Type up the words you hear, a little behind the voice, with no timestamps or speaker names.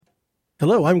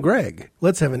Hello, I'm Greg.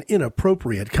 Let's have an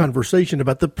inappropriate conversation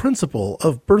about the principle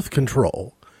of birth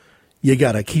control. You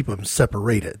gotta keep them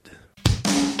separated.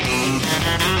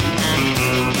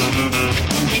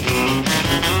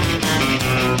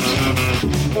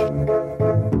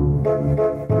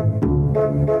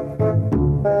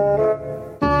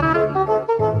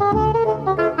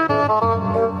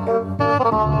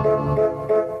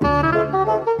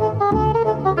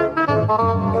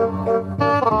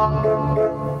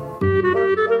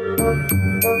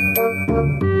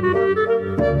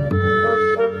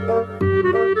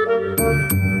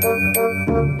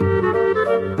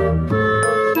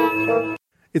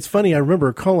 It's funny, I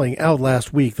remember calling out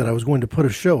last week that I was going to put a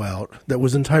show out that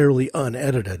was entirely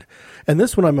unedited. And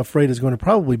this one, I'm afraid, is going to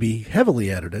probably be heavily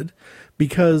edited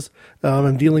because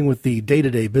I'm dealing with the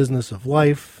day-to-day business of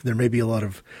life. There may be a lot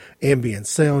of ambient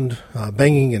sound,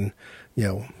 banging and,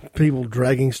 people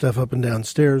dragging stuff up and down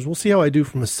stairs. We'll see how I do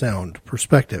from a sound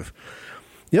perspective.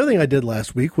 The other thing I did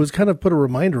last week was kind of put a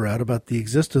reminder out about the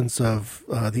existence of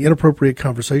the Inappropriate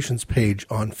Conversations page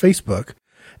on Facebook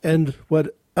and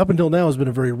what up until now has been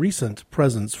a very recent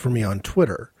presence for me on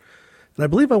Twitter. And I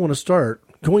believe I want to start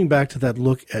going back to that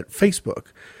look at Facebook.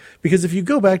 Because if you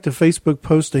go back to Facebook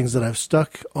postings that I've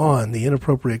stuck on the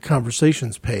Inappropriate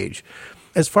Conversations page,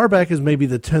 as far back as maybe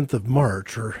the 10th of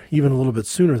March, or even a little bit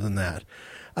sooner than that,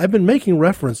 I've been making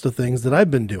reference to things that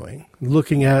I've been doing,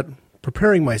 looking at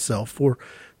preparing myself for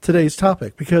today's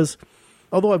topic. Because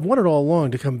although I've wanted all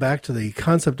along to come back to the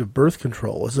concept of birth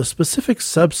control as a specific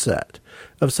subset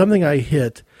of something I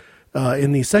hit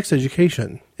in the sex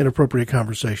education inappropriate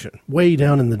conversation, way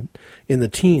down in the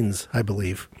teens, I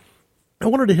believe, I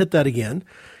wanted to hit that again.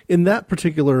 In that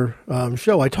particular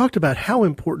show, I talked about how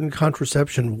important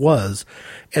contraception was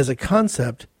as a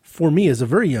concept for me as a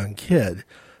very young kid,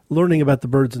 learning about the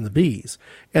birds and the bees,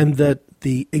 and that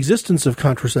the existence of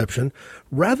contraception,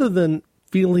 rather than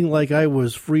feeling like I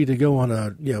was free to go on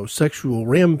a sexual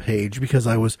rampage because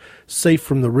I was safe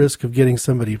from the risk of getting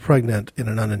somebody pregnant in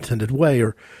an unintended way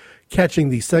or catching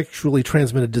the sexually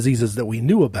transmitted diseases that we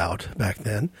knew about back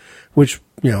then, which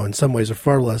in some ways are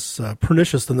far less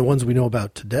pernicious than the ones we know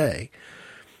about today.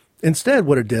 Instead,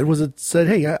 what it did was it said,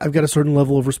 hey, I've got a certain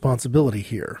level of responsibility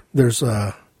here. There's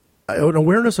an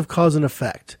awareness of cause and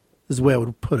effect, is the way I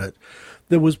would put it,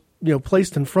 that was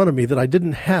placed in front of me that I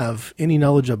didn't have any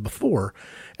knowledge of before,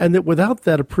 and that without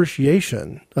that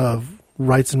appreciation of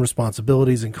rights and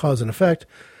responsibilities and cause and effect,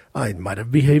 I might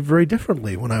have behaved very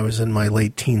differently when I was in my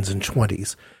late teens and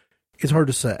 20s. It's hard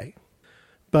to say.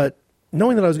 But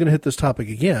knowing that I was going to hit this topic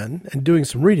again and doing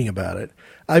some reading about it,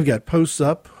 I've got posts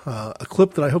up, a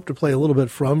clip that I hope to play a little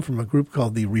bit from a group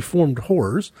called the Reformed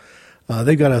Whores.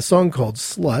 They've got a song called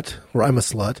Slut, or I'm a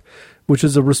Slut, which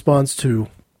is a response to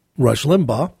Rush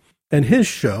Limbaugh and his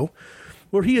show,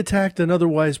 where he attacked an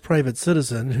otherwise private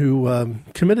citizen who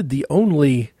committed the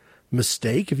only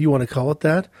mistake, if you want to call it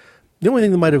that. The only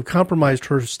thing that might have compromised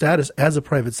her status as a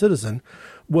private citizen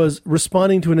was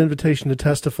responding to an invitation to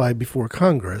testify before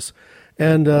Congress.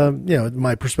 And,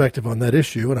 my perspective on that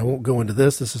issue, and I won't go into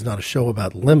this is not a show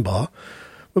about Limbaugh,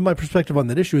 but my perspective on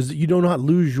that issue is that you do not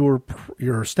lose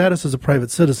your status as a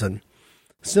private citizen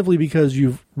simply because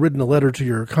you've written a letter to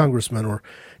your congressman or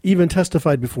even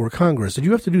testified before Congress. And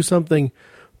you have to do something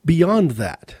beyond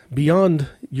that, beyond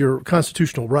your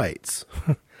constitutional rights,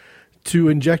 to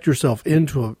inject yourself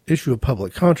into an issue of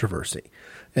public controversy.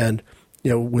 And,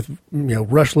 with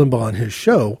Rush Limbaugh on his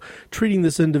show, treating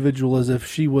this individual as if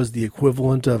she was the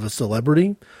equivalent of a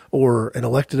celebrity or an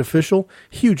elected official,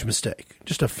 huge mistake.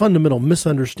 Just a fundamental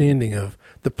misunderstanding of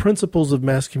the principles of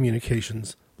mass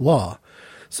communications law.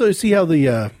 So you see how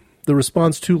the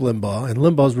response to Limbaugh and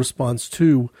Limbaugh's response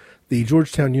to the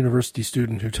Georgetown University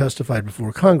student who testified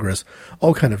before Congress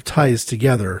all kind of ties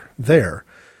together there.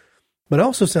 But I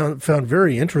also found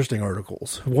very interesting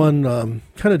articles. One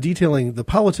kind of detailing the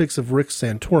politics of Rick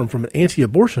Santorum from an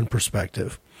anti-abortion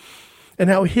perspective and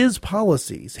how his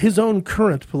policies, his own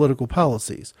current political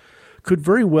policies, could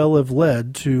very well have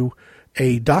led to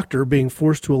a doctor being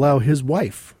forced to allow his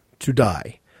wife to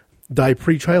die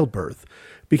pre-childbirth,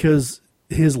 because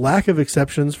his lack of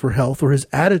exceptions for health or his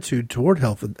attitude toward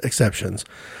health exceptions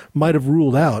might have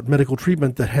ruled out medical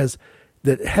treatment that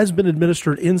has been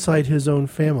administered inside his own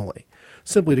family,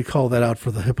 simply to call that out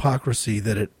for the hypocrisy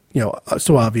that it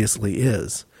so obviously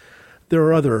is. There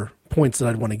are other points that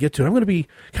I'd want to get to. I'm going to be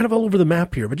kind of all over the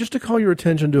map here, but just to call your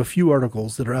attention to a few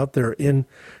articles that are out there in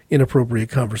Inappropriate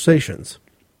Conversations.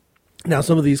 Now,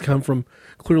 some of these come from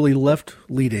clearly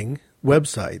left-leaning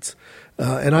websites,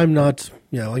 and I'm not,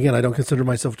 again, I don't consider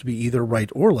myself to be either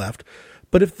right or left,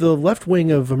 but if the left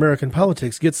wing of American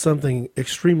politics gets something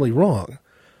extremely wrong,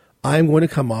 I'm going to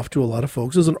come off to a lot of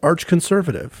folks as an arch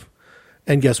conservative.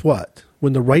 And guess what?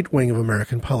 When the right wing of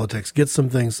American politics gets some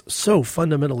things so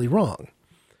fundamentally wrong,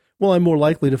 well, I'm more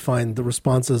likely to find the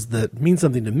responses that mean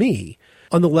something to me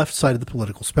on the left side of the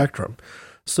political spectrum.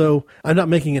 So I'm not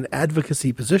making an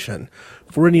advocacy position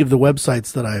for any of the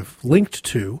websites that I've linked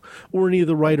to or any of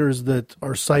the writers that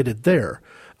are cited there.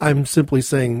 I'm simply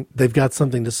saying they've got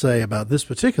something to say about this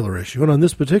particular issue. And on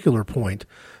this particular point,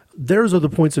 theirs are the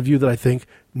points of view that I think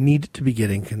need to be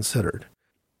getting considered.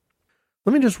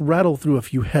 Let me just rattle through a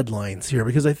few headlines here,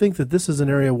 because I think that this is an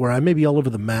area where I may be all over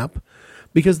the map,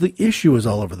 because the issue is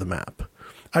all over the map.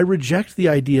 I reject the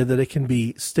idea that it can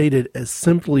be stated as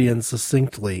simply and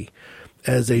succinctly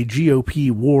as a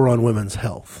GOP war on women's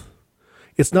health.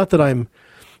 It's not that I'm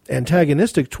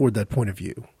antagonistic toward that point of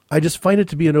view. I just find it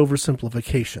to be an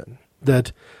oversimplification.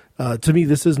 That, to me,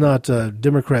 this is not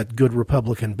Democrat good,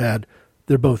 Republican bad.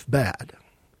 They're both bad.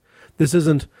 This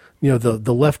isn't,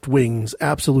 the left wing's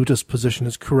absolutist position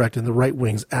is correct and the right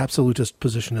wing's absolutist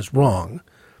position is wrong.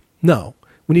 No,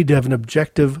 we need to have an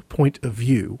objective point of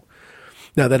view.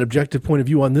 Now, that objective point of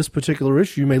view on this particular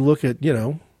issue may look at,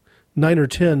 9 or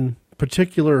 10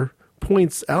 particular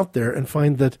points out there and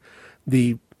find that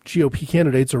the GOP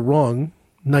candidates are wrong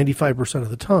 95% of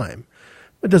the time.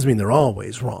 It doesn't mean they're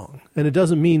always wrong. And it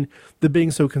doesn't mean that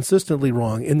being so consistently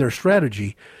wrong in their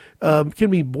strategy can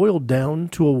be boiled down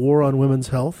to a war on women's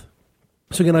health.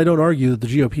 So again, I don't argue that the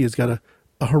GOP has got a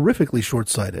horrifically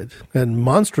short-sighted and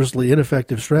monstrously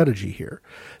ineffective strategy here,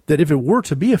 that if it were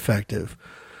to be effective,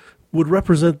 would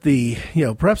represent the,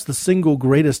 perhaps the single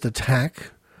greatest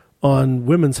attack on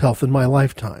women's health in my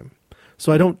lifetime.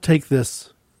 So I don't take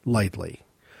this lightly.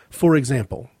 For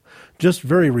example, just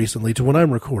very recently to when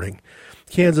I'm recording,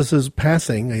 Kansas is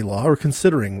passing a law or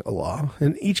considering a law.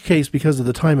 In each case, because of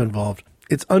the time involved,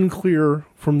 it's unclear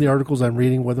from the articles I'm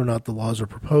reading whether or not the laws are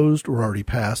proposed or already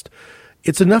passed.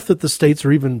 It's enough that the states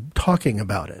are even talking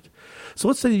about it. So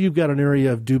let's say you've got an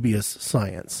area of dubious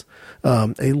science,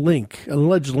 an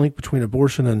alleged link between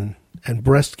abortion and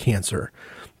breast cancer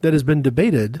that has been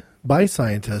debated by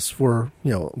scientists for,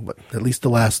 at least the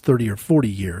last 30 or 40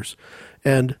 years.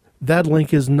 And that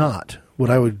link is not what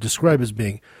I would describe as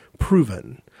being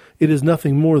proven. It is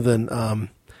nothing more than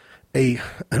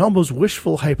an almost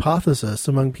wishful hypothesis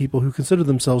among people who consider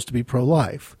themselves to be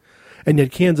pro-life. And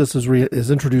yet Kansas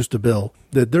has introduced a bill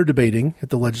that they're debating at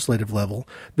the legislative level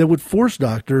that would force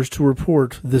doctors to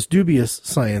report this dubious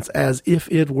science as if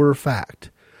it were fact,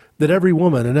 that every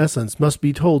woman, in essence, must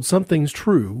be told something's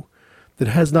true that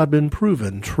has not been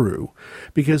proven true,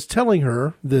 because telling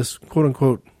her this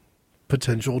quote-unquote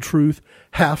potential truth,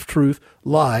 half-truth,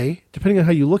 lie, depending on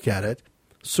how you look at it,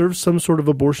 serves some sort of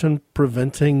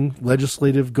abortion-preventing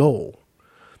legislative goal.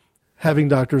 Having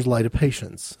doctors lie to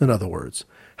patients, in other words.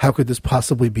 How could this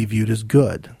possibly be viewed as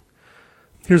good?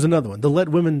 Here's another one, the Let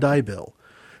Women Die bill.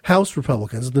 House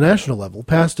Republicans at the national level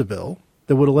passed a bill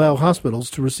that would allow hospitals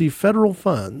to receive federal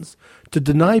funds to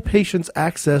deny patients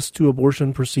access to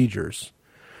abortion procedures,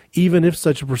 even if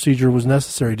such a procedure was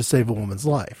necessary to save a woman's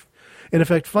life. In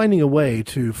effect, finding a way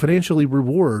to financially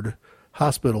reward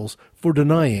hospitals for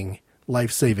denying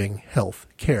life-saving health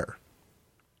care.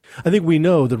 I think we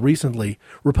know that recently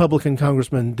Republican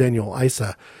Congressman Daniel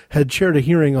Issa had chaired a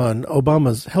hearing on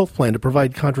Obama's health plan to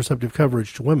provide contraceptive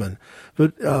coverage to women,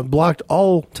 but blocked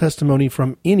all testimony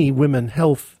from any women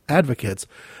health advocates,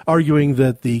 arguing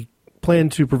that the plan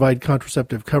to provide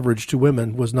contraceptive coverage to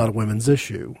women was not a women's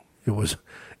issue. It was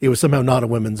somehow not a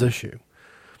women's issue.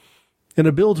 In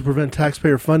a bill to prevent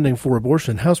taxpayer funding for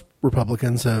abortion, House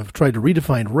Republicans have tried to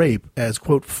redefine rape as,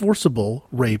 quote, forcible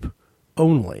rape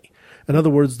only. In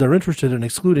other words, they're interested in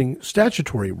excluding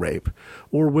statutory rape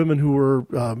or women who were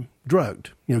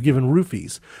drugged, given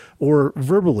roofies, or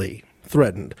verbally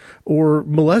threatened or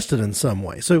molested in some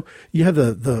way. So you have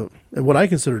the what I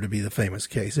consider to be the famous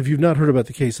case. If you've not heard about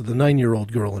the case of the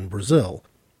 9-year-old girl in Brazil,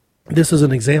 this is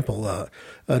an example. A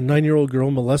 9-year-old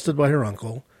girl molested by her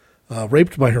uncle,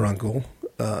 raped by her uncle,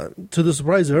 to the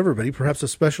surprise of everybody, perhaps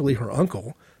especially her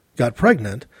uncle, got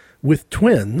pregnant with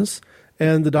twins.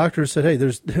 And the doctor said, hey,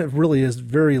 there really is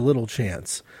very little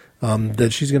chance that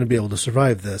she's going to be able to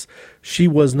survive this. She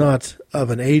was not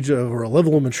of an age or a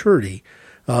level of maturity.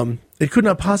 It could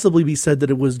not possibly be said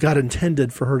that it was God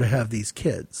intended for her to have these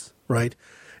kids, right?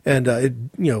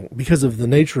 And, because of the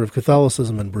nature of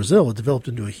Catholicism in Brazil, it developed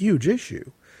into a huge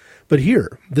issue. But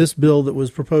here, this bill that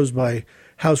was proposed by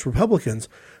House Republicans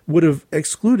would have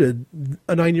excluded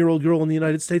a 9-year-old girl in the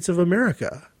United States of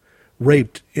America,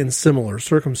 raped in similar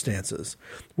circumstances,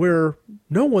 where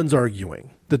no one's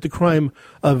arguing that the crime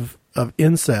of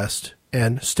incest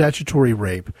and statutory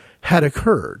rape had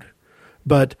occurred.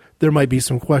 But there might be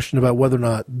some question about whether or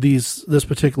not this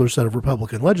particular set of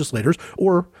Republican legislators,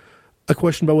 or a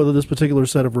question about whether this particular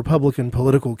set of Republican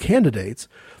political candidates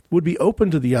would be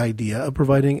open to the idea of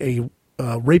providing a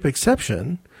rape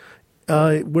exception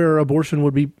where abortion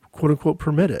would be, quote unquote,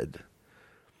 permitted.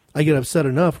 I get upset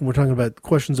enough when we're talking about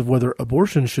questions of whether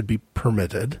abortion should be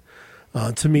permitted.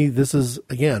 To me, this is,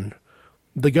 again,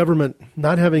 the government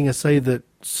not having a say that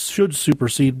should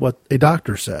supersede what a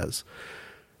doctor says.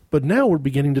 But now we're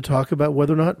beginning to talk about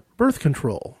whether or not birth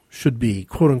control should be,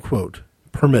 quote unquote,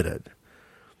 permitted.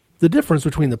 The difference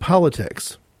between the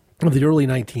politics of the early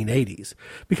 1980s,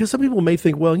 because some people may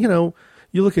think, well,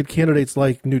 you look at candidates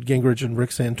like Newt Gingrich and Rick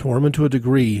Santorum, and to a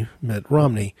degree Mitt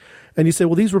Romney, and you say,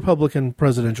 well, these Republican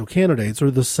presidential candidates are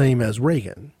the same as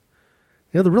Reagan.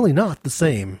 They're really not the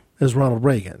same as Ronald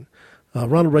Reagan.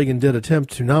 Ronald Reagan did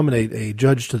attempt to nominate a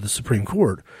judge to the Supreme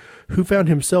Court who found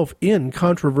himself in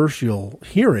controversial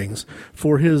hearings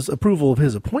for his approval of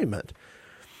his appointment.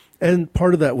 And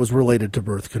part of that was related to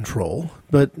birth control,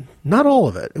 but not all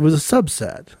of it. It was a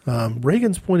subset.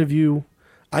 Reagan's point of view,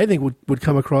 I think, would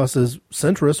come across as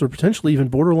centrist or potentially even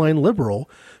borderline liberal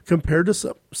compared to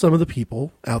some of the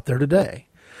people out there today.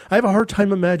 I have a hard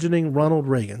time imagining Ronald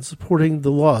Reagan supporting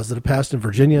the laws that have passed in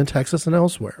Virginia and Texas and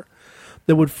elsewhere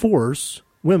that would force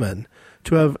women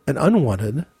to have an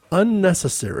unwanted,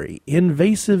 unnecessary,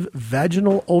 invasive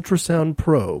vaginal ultrasound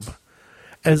probe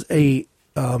as a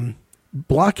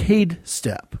blockade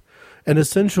step, an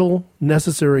essential,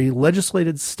 necessary,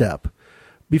 legislated step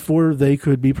before they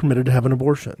could be permitted to have an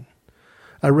abortion.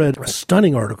 I read a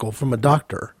stunning article from a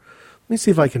doctor. Let me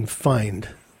see if I can find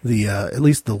at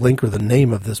least the link or the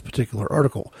name of this particular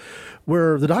article,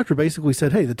 where the doctor basically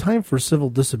said, hey, the time for civil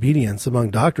disobedience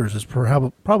among doctors is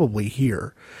probably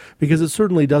here, because it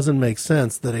certainly doesn't make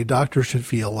sense that a doctor should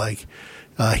feel like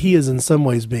he is in some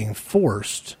ways being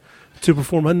forced to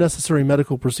perform unnecessary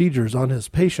medical procedures on his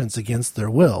patients against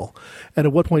their will. And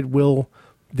at what point will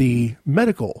the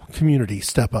medical community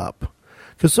step up?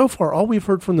 Because so far, all we've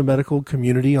heard from the medical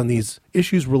community on these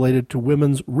issues related to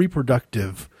women's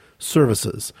reproductive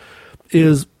services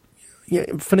is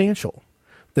financial.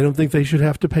 They don't think they should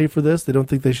have to pay for this. They don't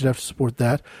think they should have to support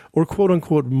that, or quote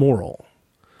unquote moral.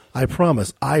 I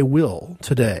promise I will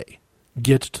today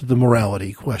get to the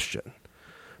morality question.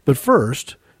 But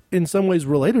first, in some ways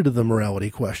related to the morality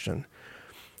question,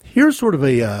 here's sort of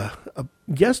a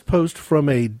guest post from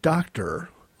a doctor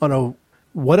on a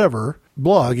whatever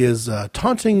blog is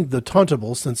Taunting the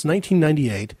Tauntable since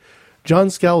 1998, John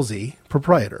Scalzi,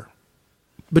 proprietor.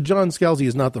 But John Scalzi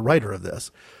is not the writer of this.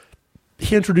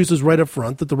 He introduces right up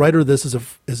front that the writer of this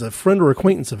is a friend or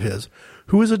acquaintance of his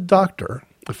who is a doctor,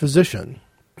 a physician,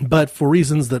 but for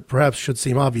reasons that perhaps should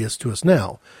seem obvious to us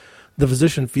now, the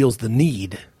physician feels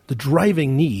the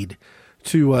driving need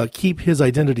to keep his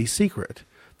identity secret,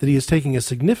 that he is taking a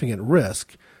significant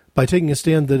risk by taking a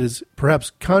stand that is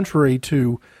perhaps contrary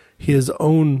to his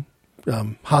own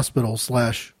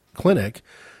hospital/clinic,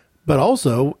 but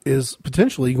also is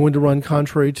potentially going to run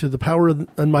contrary to the power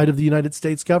and might of the United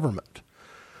States government.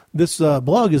 This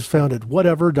blog is found at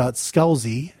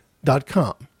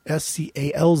whatever.scalzi.com,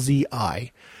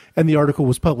 SCALZI, and the article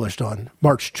was published on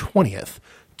March 20th,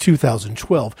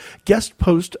 2012. Guest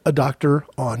post a doctor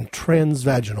on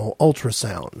transvaginal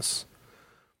ultrasounds.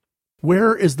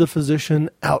 Where is the physician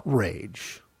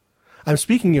outrage? I'm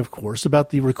speaking, of course,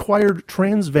 about the required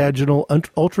transvaginal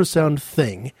ultrasound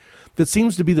thing that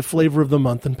seems to be the flavor of the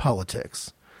month in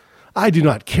politics. I do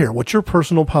not care what your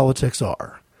personal politics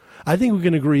are. I think we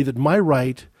can agree that my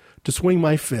right to swing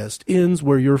my fist ends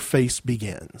where your face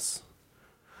begins.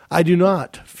 I do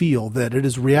not feel that it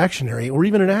is reactionary or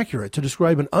even inaccurate to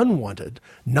describe an unwanted,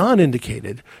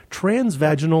 non-indicated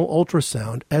transvaginal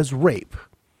ultrasound as rape.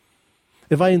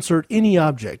 If I insert any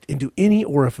object into any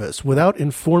orifice without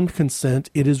informed consent,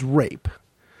 it is rape.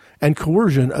 And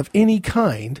coercion of any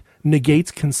kind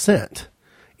negates consent,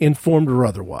 informed or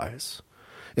otherwise.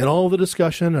 In all the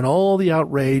discussion and all the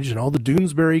outrage and all the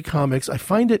Doonesbury comics, I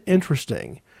find it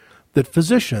interesting that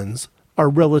physicians are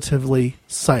relatively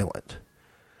silent.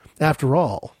 After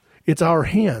all, it's our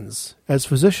hands as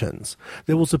physicians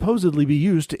that will supposedly be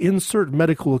used to insert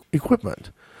medical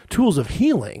equipment, tools of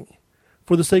healing,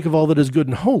 for the sake of all that is good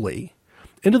and holy,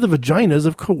 into the vaginas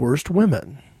of coerced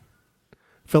women.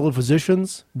 Fellow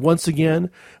physicians, once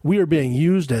again, we are being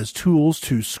used as tools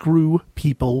to screw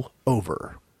people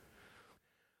over.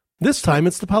 This time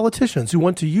it's the politicians who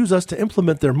want to use us to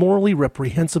implement their morally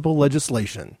reprehensible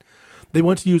legislation. They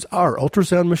want to use our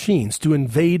ultrasound machines to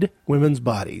invade women's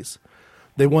bodies.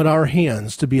 They want our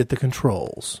hands to be at the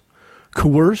controls.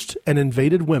 Coerced and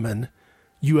invaded women,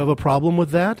 you have a problem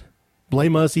with that?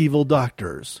 Blame us, evil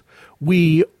doctors.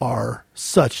 We are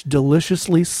such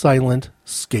deliciously silent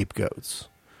scapegoats.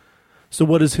 So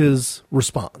what is his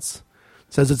response?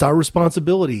 It says it's our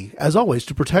responsibility, as always,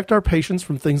 to protect our patients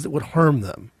from things that would harm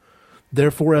them.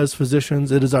 Therefore, as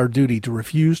physicians, it is our duty to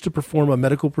refuse to perform a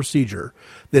medical procedure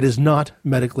that is not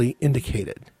medically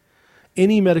indicated.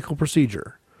 Any medical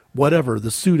procedure, whatever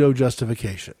the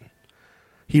pseudo-justification.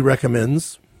 He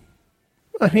recommends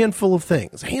a handful of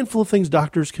things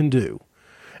doctors can do.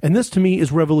 And this to me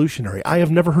is revolutionary. I have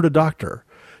never heard a doctor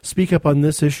speak up on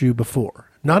this issue before.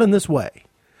 Not in this way.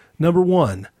 Number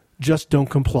 1, just don't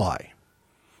comply.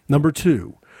 Number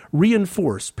 2,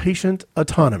 reinforce patient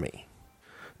autonomy.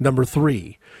 Number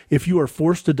 3, if you are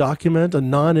forced to document a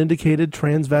non-indicated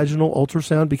transvaginal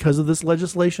ultrasound because of this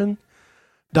legislation,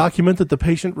 document that the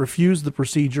patient refused the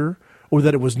procedure or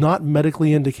that it was not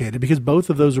medically indicated, because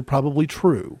both of those are probably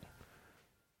true.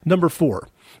 Number 4,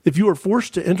 if you are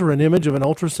forced to enter an image of an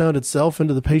ultrasound itself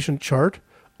into the patient chart,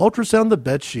 ultrasound the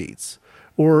bed sheets,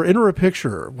 or enter a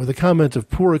picture with a comment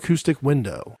of poor acoustic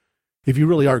window. If you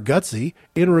really are gutsy,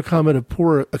 enter a comment of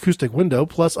poor acoustic window,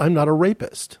 plus I'm not a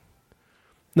rapist.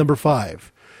 Number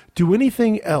 5, do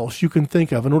anything else you can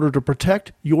think of in order to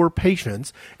protect your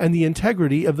patients and the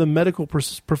integrity of the medical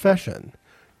profession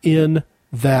in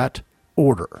that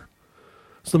order.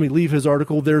 So let me leave his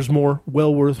article. There's more,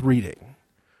 well worth reading.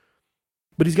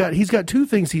 But he's got 2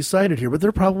 things he cited here, but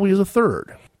there probably is a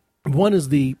third. One is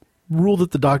the rule that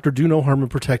the doctor do no harm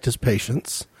and protect his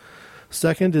patients.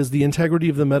 Second is the integrity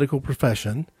of the medical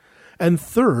profession. And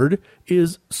third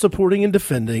is supporting and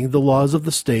defending the laws of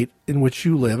the state in which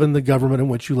you live and the government in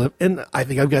which you live. And I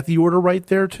think I've got the order right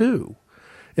there too.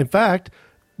 In fact,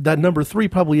 that number 3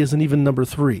 probably isn't even number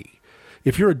 3.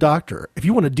 If you're a doctor, if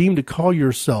you want to deem to call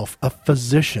yourself a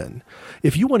physician,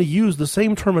 if you want to use the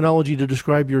same terminology to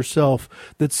describe yourself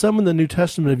that some in the New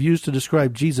Testament have used to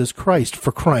describe Jesus Christ,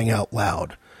 for crying out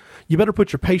loud, you better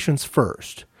put your patients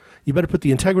first. You better put the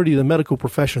integrity of the medical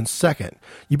profession second.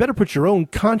 You better put your own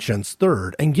conscience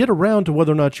third and get around to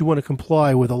whether or not you want to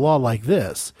comply with a law like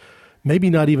this, maybe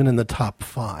not even in the top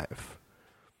 5.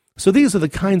 So these are the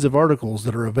kinds of articles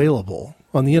that are available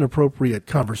on the Inappropriate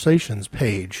Conversations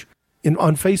page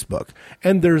on Facebook.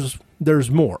 And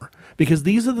there's more, because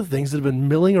these are the things that have been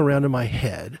milling around in my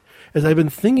head as I've been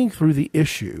thinking through the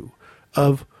issue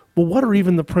of, well, what are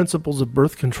even the principles of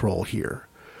birth control here?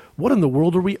 What in the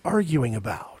world are we arguing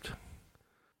about?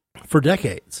 For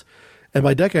decades, and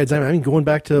by decades, I mean going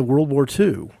back to World War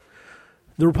II,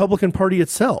 the Republican Party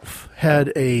itself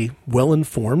had a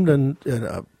well-informed and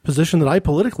a position that I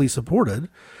politically supported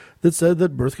that said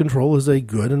that birth control is a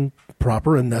good and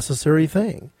proper and necessary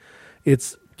thing.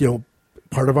 It's,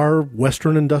 part of our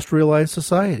Western industrialized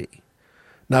society.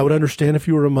 Now, I would understand if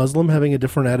you were a Muslim having a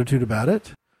different attitude about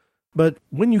it. But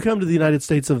when you come to the United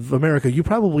States of America, you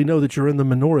probably know that you're in the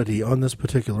minority on this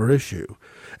particular issue.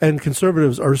 And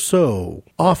conservatives are so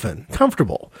often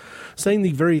comfortable saying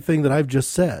the very thing that I've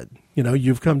just said.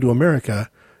 You've come to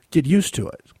America, get used to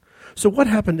it. So what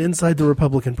happened inside the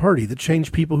Republican Party that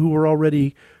changed people who were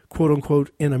already, quote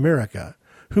unquote, in America,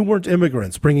 who weren't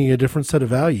immigrants bringing a different set of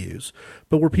values,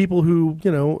 but were people who,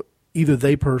 either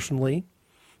they personally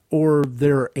or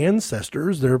their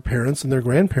ancestors, their parents and their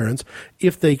grandparents,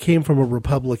 if they came from a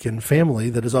Republican family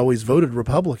that has always voted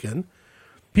Republican,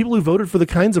 people who voted for the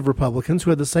kinds of Republicans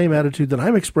who had the same attitude that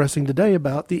I'm expressing today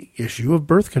about the issue of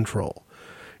birth control.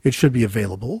 It should be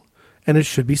available, and it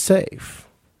should be safe.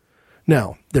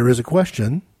 Now, there is a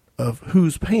question of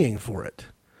who's paying for it.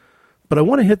 But I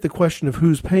want to hit the question of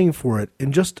who's paying for it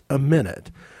in just a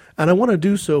minute. And I want to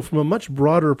do so from a much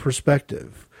broader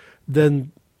perspective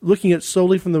than looking at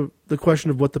solely from the question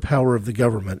of what the power of the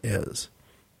government is.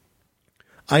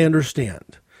 I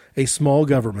understand a small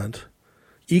government,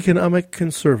 economic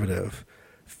conservative,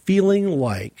 feeling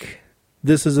like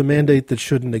this is a mandate that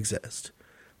shouldn't exist,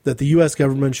 that the U.S.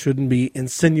 government shouldn't be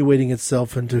insinuating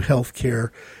itself into health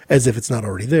care as if it's not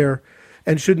already there,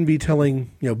 and shouldn't be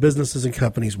telling businesses and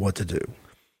companies what to do.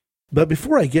 But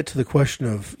before I get to the question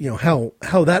of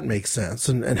how that makes sense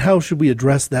and how should we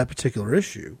address that particular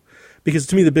issue, because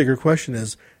to me the bigger question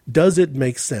is, does it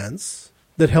make sense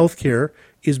that health care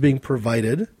is being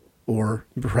provided or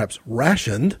perhaps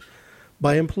rationed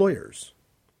by employers?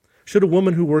 Should a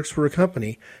woman who works for a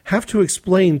company have to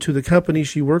explain to the company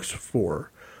she works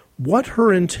for what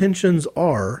her intentions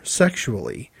are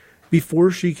sexually before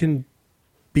she can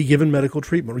be given medical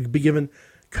treatment or be given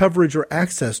coverage or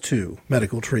access to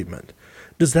medical treatment?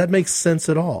 Does that make sense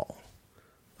at all?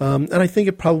 And I think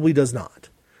it probably does not.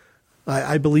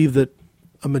 I believe that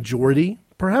a majority,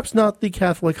 perhaps not the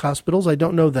Catholic hospitals, I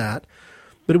don't know that,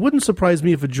 But it wouldn't surprise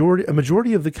me if a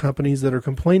majority of the companies that are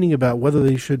complaining about whether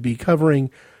they should be covering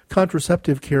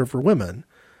contraceptive care for women,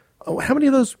 how many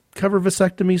of those cover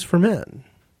vasectomies for men?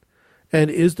 And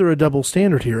is there a double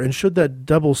standard here? And should that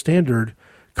double standard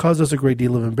cause us a great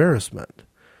deal of embarrassment?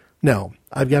 Now,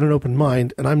 I've got an open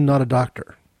mind, and I'm not a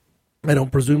doctor. I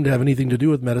don't presume to have anything to do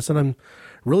with medicine. I'm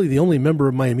really the only member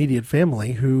of my immediate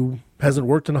family who hasn't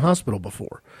worked in a hospital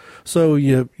before. So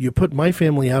you put my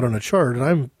family out on a chart, and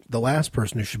I'm the last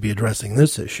person who should be addressing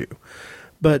this issue.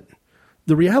 But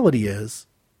the reality is,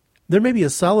 there may be a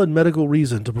solid medical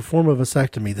reason to perform a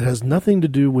vasectomy that has nothing to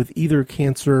do with either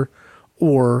cancer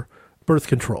or birth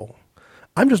control.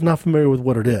 I'm just not familiar with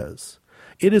what it is.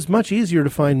 It is much easier to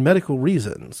find medical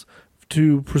reasons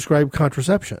to prescribe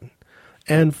contraception.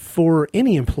 And for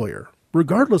any employer,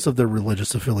 regardless of their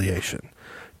religious affiliation,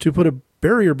 to put a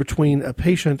barrier between a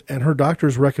patient and her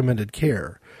doctor's recommended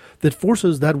care that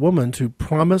forces that woman to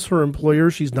promise her employer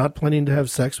she's not planning to have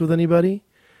sex with anybody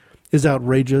is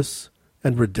outrageous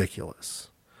and ridiculous.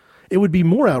 It would be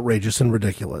more outrageous and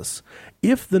ridiculous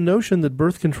if the notion that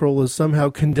birth control is somehow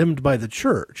condemned by the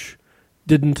church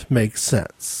didn't make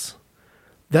sense.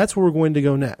 That's where we're going to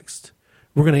go next.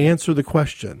 We're going to answer the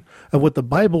question of what the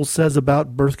Bible says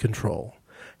about birth control,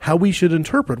 how we should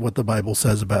interpret what the Bible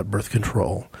says about birth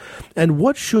control, and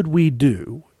what should we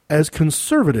do as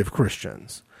conservative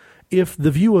Christians if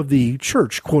the view of the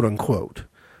church, quote unquote,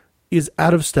 is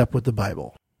out of step with the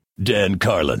Bible. Dan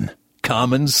Carlin,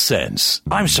 Common Sense.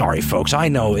 I'm sorry, folks. I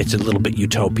know it's a little bit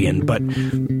utopian, but,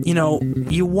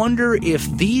 you wonder if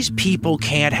these people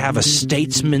can't have a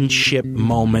statesmanship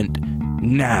moment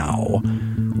now.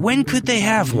 When could they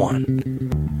have one?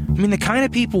 I mean, the kind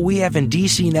of people we have in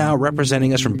D.C. now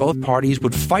representing us from both parties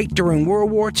would fight during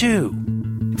World War II.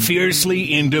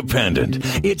 Fiercely independent.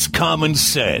 It's Common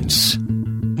Sense.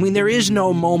 I mean, there is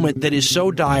no moment that is so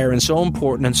dire and so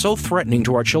important and so threatening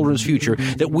to our children's future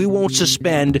that we won't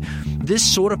suspend this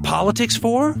sort of politics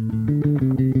for.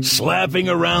 Slapping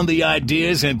around the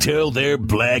ideas until they're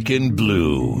black and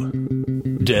blue.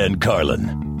 Dan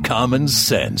Carlin, Common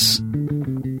Sense.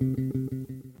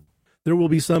 There will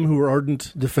be some who are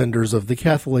ardent defenders of the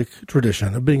Catholic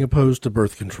tradition of being opposed to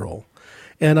birth control.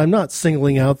 And I'm not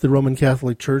singling out the Roman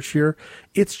Catholic Church here.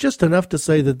 It's just enough to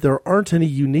say that there aren't any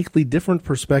uniquely different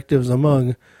perspectives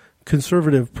among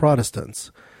conservative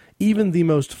Protestants. Even the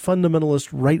most fundamentalist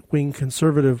right-wing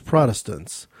conservative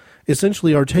Protestants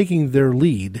essentially are taking their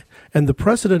lead and the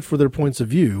precedent for their points of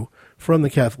view from the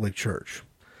Catholic Church.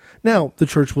 Now, the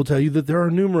church will tell you that there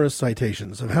are numerous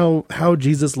citations of how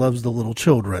Jesus loves the little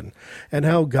children and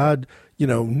how God,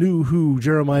 knew who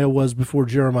Jeremiah was before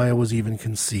Jeremiah was even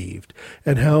conceived,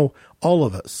 and how all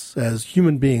of us as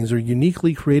human beings are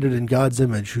uniquely created in God's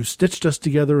image who stitched us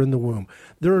together in the womb.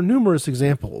 There are numerous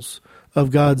examples of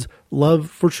God's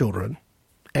love for children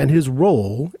and his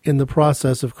role in the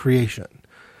process of creation.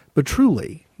 But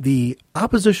truly, the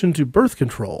opposition to birth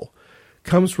control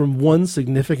comes from one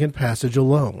significant passage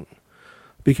alone.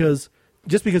 Because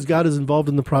just because God is involved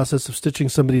in the process of stitching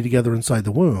somebody together inside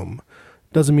the womb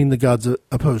doesn't mean that God's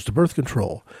opposed to birth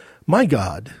control. My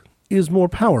God is more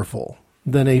powerful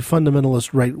than a fundamentalist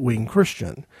right-wing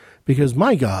Christian, because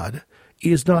my God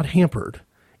is not hampered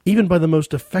even by the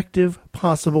most effective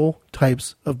possible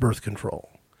types of birth control.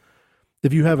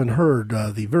 If you haven't heard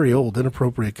the very old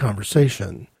Inappropriate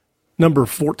Conversation, number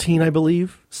 14, I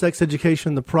believe, Sex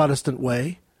Education the Protestant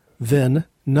Way, Then,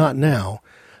 Not Now,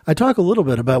 I talk a little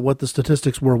bit about what the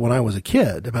statistics were when I was a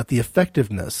kid, about the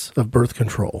effectiveness of birth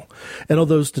control. And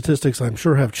although those statistics, I'm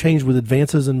sure, have changed with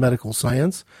advances in medical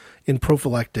science, in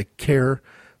prophylactic care,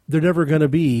 they're never going to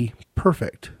be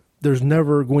perfect. There's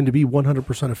never going to be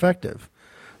 100% effective.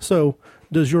 So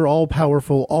does your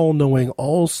all-powerful, all-knowing,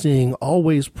 all-seeing,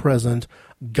 always-present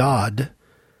God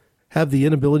have the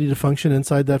inability to function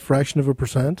inside that fraction of a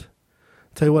percent?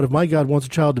 Tell you what, if my God wants a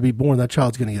child to be born, that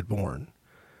child's going to get born.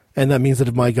 And that means that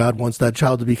if my God wants that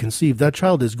child to be conceived, that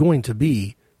child is going to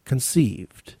be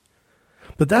conceived.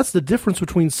 But that's the difference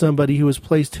between somebody who has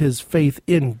placed his faith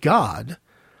in God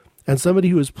and somebody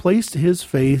who has placed his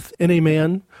faith in a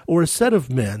man or a set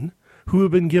of men who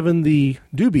have been given the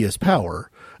dubious power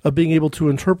of being able to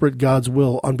interpret God's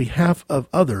will on behalf of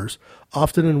others,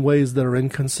 often in ways that are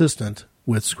inconsistent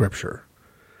with Scripture.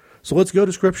 So let's go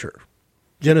to Scripture.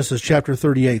 Genesis chapter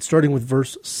 38, starting with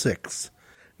verse 6.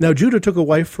 Now Judah took a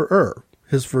wife for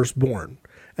his firstborn,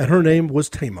 and her name was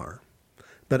Tamar.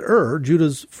 But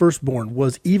Judah's firstborn,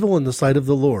 was evil in the sight of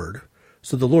the Lord,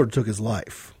 so the Lord took his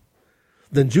life.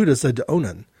 Then Judah said to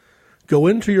Onan, Go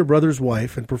in to your brother's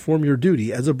wife and perform your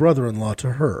duty as a brother-in-law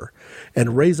to her,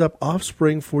 and raise up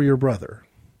offspring for your brother.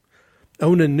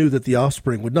 Onan knew that the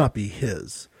offspring would not be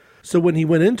his. So when he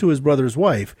went into his brother's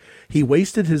wife, he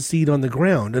wasted his seed on the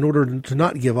ground in order to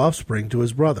not give offspring to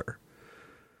his brother.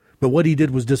 But what he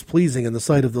did was displeasing in the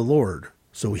sight of the Lord,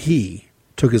 so he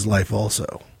took his life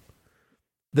also.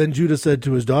 Then Judah said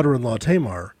to his daughter-in-law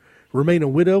Tamar, "Remain a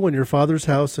widow in your father's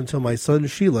house until my son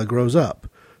Shelah grows up."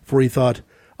 For he thought,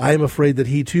 "I am afraid that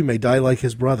he too may die like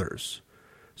his brothers."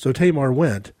 So Tamar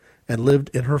went and lived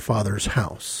in her father's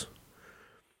house.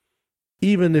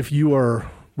 Even if you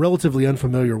are relatively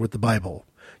unfamiliar with the Bible,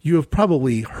 you have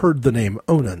probably heard the name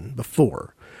Onan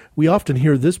before. We often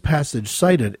hear this passage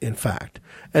cited, in fact,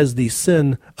 as the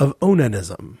sin of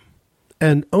onanism.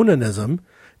 And onanism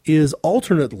is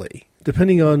alternately,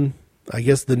 depending on, I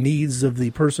guess, the needs of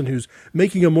the person who's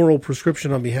making a moral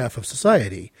prescription on behalf of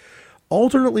society,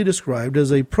 alternately described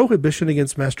as a prohibition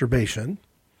against masturbation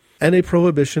and a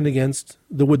prohibition against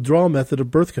the withdrawal method of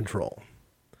birth control.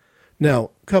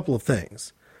 Now, a couple of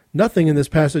things. Nothing in this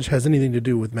passage has anything to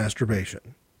do with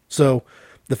masturbation. So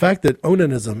the fact that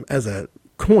onanism as a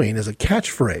coin, as a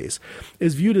catchphrase,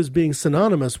 is viewed as being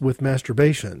synonymous with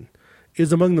masturbation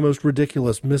is among the most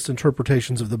ridiculous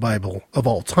misinterpretations of the Bible of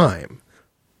all time.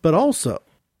 But also,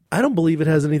 I don't believe it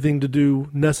has anything to do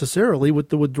necessarily with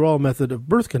the withdrawal method of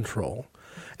birth control.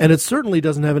 And it certainly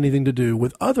doesn't have anything to do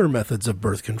with other methods of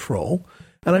birth control.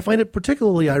 And I find it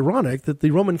particularly ironic that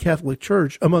the Roman Catholic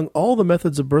Church, among all the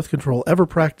methods of birth control ever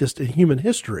practiced in human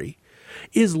history,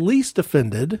 is least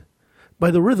offended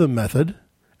by the rhythm method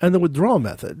and the withdrawal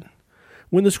method,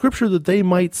 when the scripture that they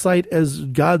might cite as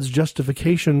God's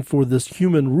justification for this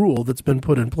human rule that's been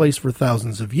put in place for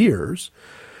thousands of years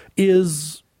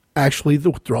is actually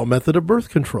the withdrawal method of birth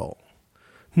control.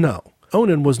 No,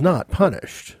 Onan was not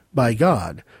punished by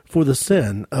God for the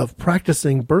sin of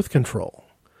practicing birth control.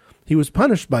 He was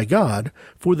punished by God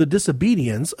for the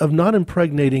disobedience of not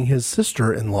impregnating his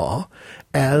sister-in-law,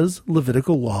 as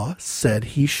Levitical law said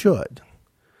he should.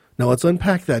 Now let's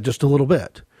unpack that just a little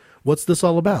bit. What's this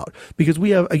all about? Because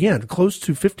we have, again, close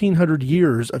to 1,500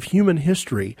 years of human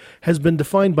history has been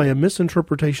defined by a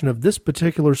misinterpretation of this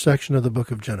particular section of the book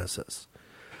of Genesis.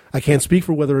 I can't speak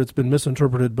for whether it's been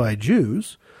misinterpreted by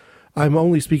Jews. I'm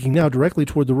only speaking now directly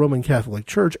toward the Roman Catholic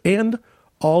Church and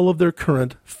all of their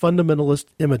current fundamentalist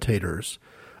imitators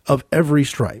of every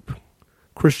stripe,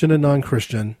 Christian and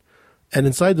non-Christian, and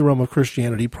inside the realm of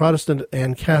Christianity, Protestant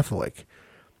and Catholic.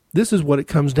 This is what it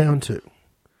comes down to.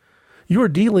 You are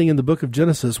dealing in the book of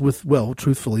Genesis with, well,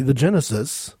 truthfully, the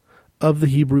genesis of the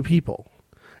Hebrew people.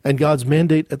 And God's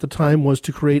mandate at the time was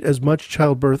to create as much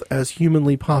childbirth as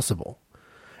humanly possible.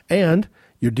 And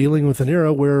you're dealing with an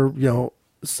era where,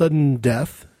 sudden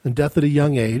death and death at a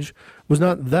young age was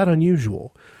not that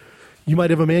unusual. You might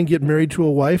have a man get married to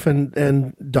a wife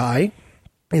and die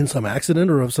in some accident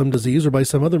or of some disease or by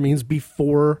some other means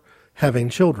before having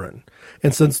children.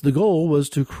 And since the goal was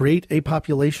to create a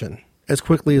population as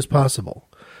quickly as possible,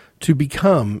 to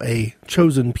become a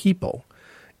chosen people,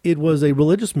 it was a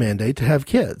religious mandate to have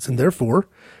kids. And therefore,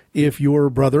 if your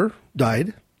brother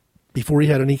died before he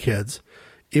had any kids,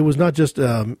 it was not just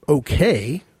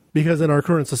okay, because in our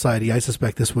current society, I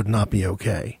suspect this would not be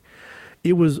okay.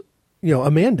 It was,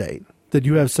 a mandate that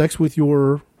you have sex with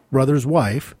your brother's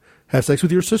wife, have sex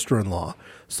with your sister-in-law,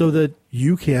 so that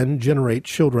you can generate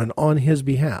children on his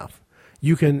behalf.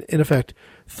 You can, in effect,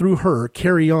 through her,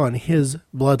 carry on his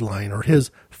bloodline or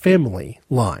his family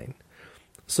line.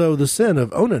 So the sin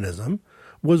of onanism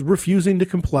was refusing to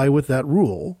comply with that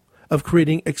rule of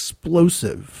creating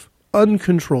explosive,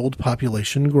 uncontrolled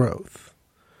population growth.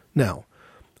 Now,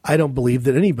 I don't believe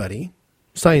that anybody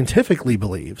scientifically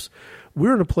believes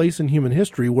we're in a place in human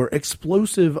history where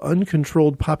explosive,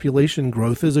 uncontrolled population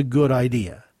growth is a good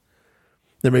idea.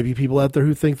 There may be people out there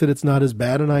who think that it's not as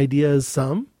bad an idea as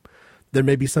some. There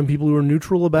may be some people who are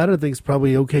neutral about it, think it's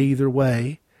probably okay either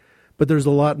way. But there's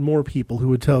a lot more people who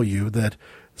would tell you that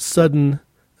sudden,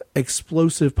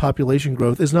 explosive population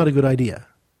growth is not a good idea.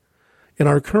 In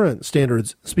our current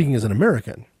standards, speaking as an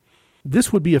American,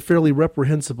 this would be a fairly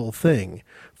reprehensible thing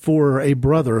for a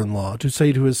brother-in-law to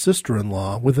say to his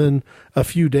sister-in-law within a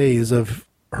few days of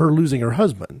her losing her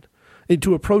husband, and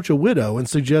to approach a widow and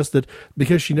suggest that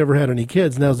because she never had any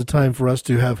kids, now's the time for us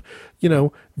to have,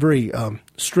 very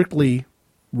strictly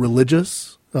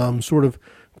religious, sort of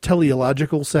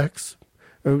teleological sex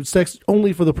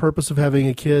only for the purpose of having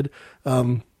a kid.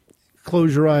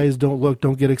 Close your eyes, don't look,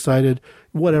 don't get excited,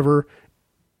 whatever.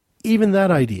 Even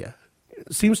that idea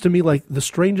seems to me like the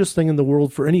strangest thing in the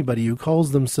world for anybody who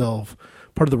calls themselves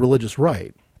part of the religious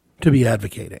right to be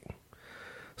advocating.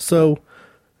 So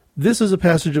this is a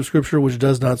passage of Scripture which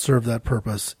does not serve that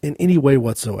purpose in any way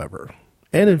whatsoever.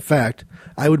 And in fact,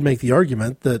 I would make the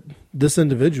argument that this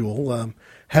individual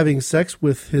having sex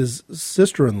with his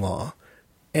sister-in-law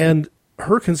and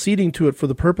her conceding to it for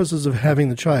the purposes of having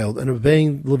the child and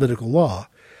obeying Levitical law,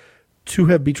 to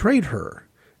have betrayed her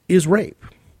is rape.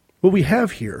 What we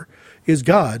have here is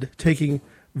God taking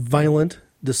violent,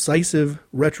 decisive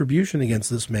retribution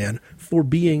against this man for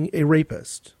being a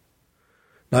rapist.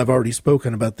 Now, I've already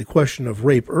spoken about the question of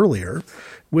rape earlier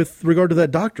with regard to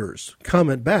that doctor's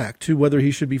comment back to whether he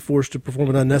should be forced to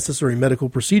perform an unnecessary medical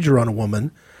procedure on a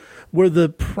woman, where the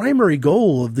primary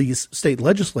goal of these state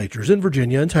legislatures in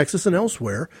Virginia and Texas and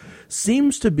elsewhere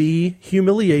seems to be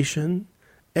humiliation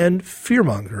and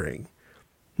fear-mongering,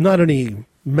 not any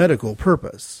medical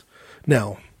purpose.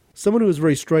 Now, someone who is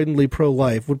very stridently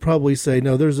pro-life would probably say,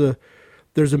 no, there's a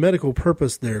medical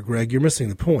purpose there, Greg. You're missing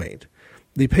the point.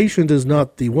 The patient is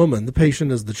not the woman. The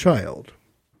patient is the child.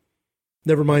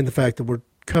 Never mind the fact that we're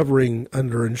covering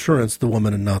under insurance the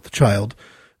woman and not the child.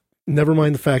 Never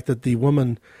mind the fact that the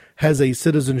woman has a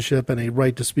citizenship and a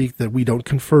right to speak that we don't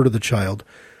confer to the child.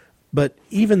 But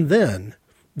even then,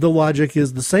 the logic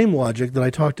is the same logic that I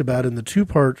talked about in the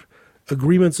two-part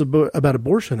agreements about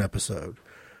abortion episode.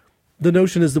 The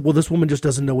notion is that, well, this woman just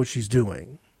doesn't know what she's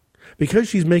doing. Because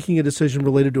she's making a decision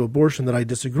related to abortion that I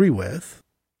disagree with,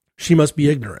 she must be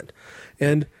ignorant.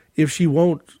 And if she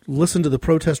won't listen to the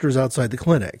protesters outside the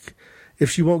clinic, if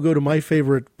she won't go to my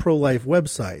favorite pro-life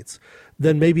websites,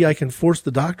 then maybe I can force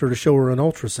the doctor to show her an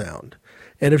ultrasound.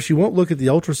 And if she won't look at the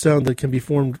ultrasound that can be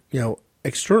formed,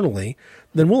 externally,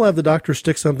 then we'll have the doctor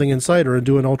stick something inside her and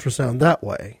do an ultrasound that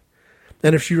way.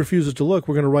 And if she refuses to look,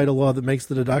 we're going to write a law that makes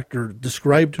the doctor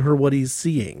describe to her what he's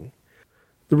seeing.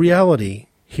 The reality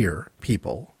here,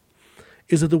 people,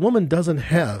 is that the woman doesn't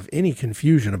have any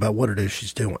confusion about what it is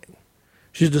she's doing.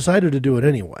 She's decided to do it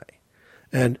anyway.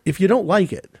 And if you don't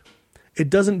like it, it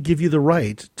doesn't give you the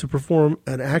right to perform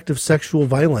an act of sexual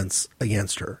violence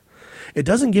against her. It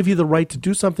doesn't give you the right to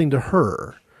do something to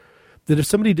her that if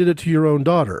somebody did it to your own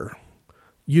daughter,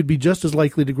 you'd be just as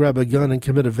likely to grab a gun and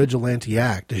commit a vigilante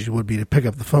act as you would be to pick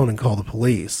up the phone and call the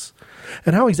police.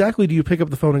 And how exactly do you pick up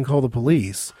the phone and call the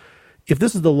police if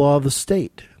this is the law of the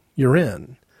state you're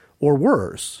in? Or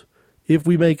worse, if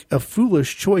we make a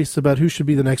foolish choice about who should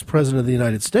be the next president of the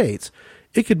United States,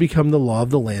 it could become the law of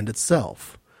the land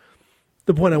itself.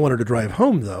 The point I wanted to drive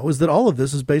home, though, is that all of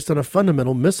this is based on a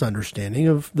fundamental misunderstanding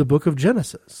of the book of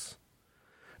Genesis.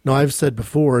 Now, I've said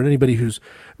before, and anybody who's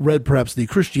read perhaps the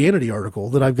Christianity article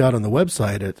that I've got on the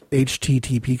website at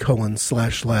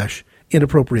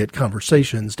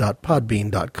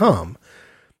http://inappropriateconversations.podbean.com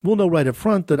will know right up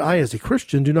front that I, as a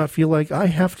Christian, do not feel like I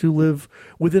have to live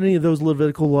within any of those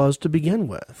Levitical laws to begin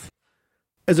with.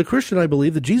 As a Christian, I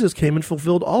believe that Jesus came and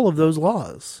fulfilled all of those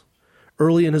laws.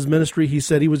 Early in his ministry, he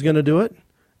said he was going to do it.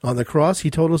 On the cross,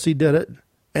 he told us he did it,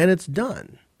 and it's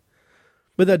done.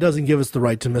 But that doesn't give us the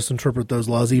right to misinterpret those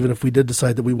laws, even if we did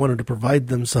decide that we wanted to provide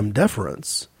them some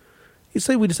deference. You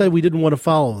say we decided we didn't want to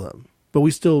follow them, but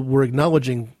we still were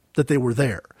acknowledging that they were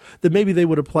there, that maybe they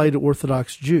would apply to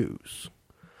Orthodox Jews.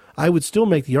 I would still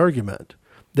make the argument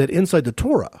that inside the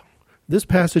Torah, this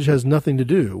passage has nothing to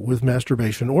do with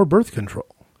masturbation or birth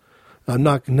control. I'm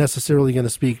not necessarily going to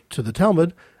speak to the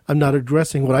Talmud. I'm not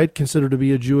addressing what I'd consider to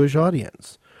be a Jewish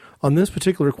audience. On this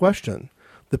particular question,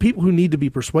 the people who need to be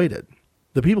persuaded,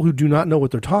 the people who do not know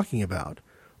what they're talking about,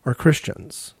 are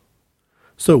Christians.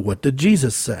 So what did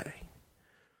Jesus say?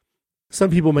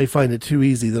 Some people may find it too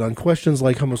easy that on questions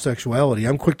like homosexuality,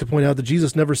 I'm quick to point out that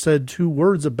Jesus never said 2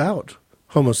 words about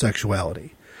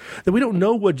homosexuality, that we don't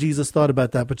know what Jesus thought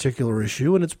about that particular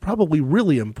issue, and it's probably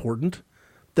really important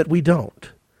that we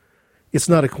don't. It's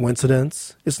not a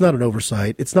coincidence. It's not an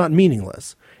oversight. It's not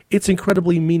meaningless. It's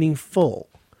incredibly meaningful,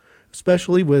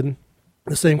 especially when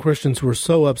the same Christians who are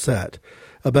so upset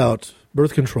about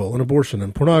birth control and abortion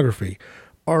and pornography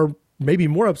are maybe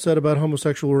more upset about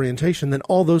homosexual orientation than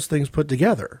all those things put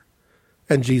together.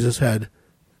 And Jesus had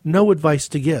no advice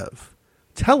to give.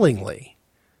 Tellingly,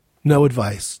 no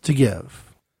advice to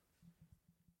give.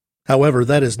 However,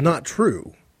 that is not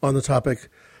true on the topic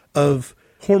of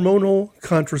hormonal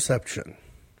contraception.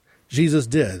 Jesus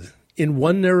did, in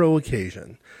one narrow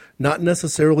occasion, not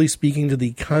necessarily speaking to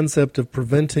the concept of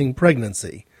preventing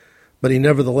pregnancy, but he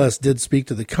nevertheless did speak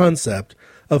to the concept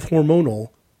of hormonal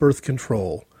birth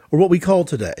control, or what we call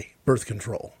today birth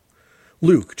control.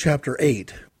 Luke chapter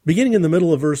 8, beginning in the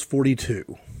middle of verse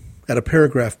 42, at a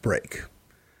paragraph break.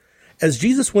 As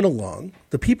Jesus went along,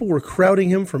 the people were crowding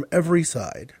him from every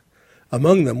side.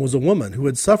 Among them was a woman who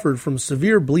had suffered from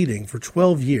severe bleeding for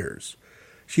 12 years.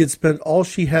 She had spent all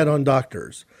she had on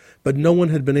doctors, but no one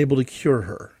had been able to cure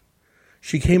her.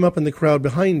 She came up in the crowd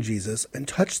behind Jesus and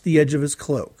touched the edge of his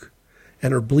cloak,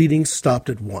 and her bleeding stopped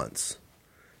at once.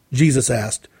 Jesus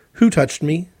asked, "Who touched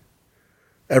me?"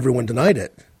 Everyone denied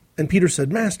it, and Peter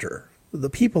said, "Master, the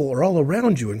people are all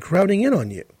around you and crowding in on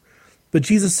you." But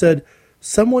Jesus said,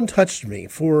 "Someone touched me,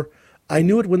 for I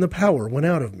knew it when the power went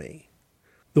out of me."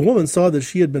 The woman saw that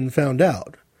she had been found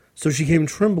out, so she came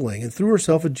trembling and threw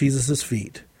herself at Jesus'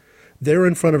 feet. There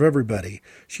in front of everybody,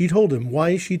 she told him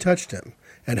why she touched him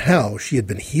and how she had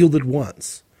been healed at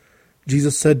once.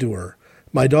 Jesus said to her,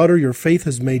 "My daughter, your faith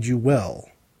has made you well.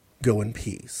 Go in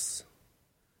peace."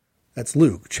 That's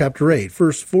Luke chapter 8,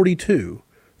 verse 42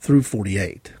 through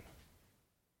 48.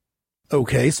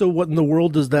 Okay, so what in the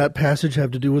world does that passage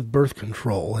have to do with birth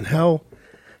control? And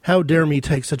how dare me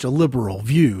take such a liberal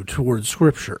view towards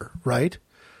Scripture, right?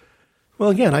 Well,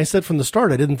 again, I said from the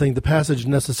start I didn't think the passage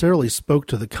necessarily spoke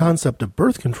to the concept of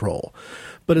birth control,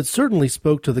 but it certainly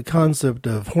spoke to the concept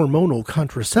of hormonal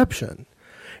contraception.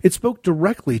 It spoke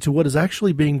directly to what is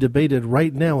actually being debated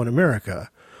right now in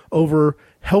America over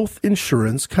health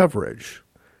insurance coverage.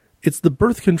 It's the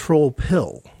birth control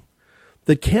pill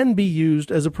that can be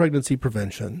used as a pregnancy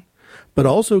prevention, but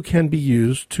also can be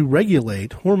used to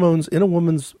regulate hormones in a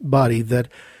woman's body that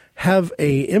have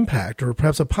an impact, or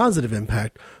perhaps a positive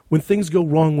impact, when things go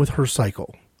wrong with her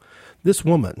cycle. This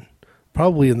woman,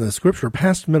 probably in the scripture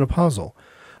past menopausal,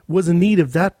 was in need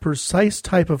of that precise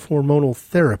type of hormonal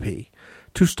therapy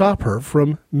to stop her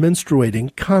from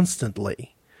menstruating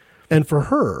constantly. And for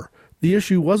her, the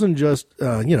issue wasn't just,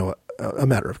 a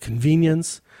matter of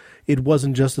convenience. It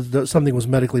wasn't just that something was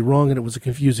medically wrong and it was a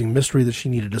confusing mystery that she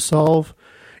needed to solve.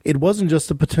 It wasn't just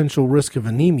a potential risk of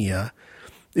anemia.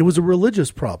 It was a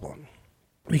religious problem.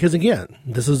 Because again,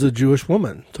 this is a Jewish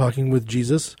woman talking with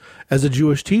Jesus as a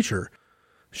Jewish teacher.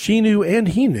 She knew and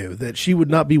he knew that she would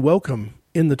not be welcome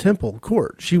in the temple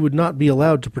court. She would not be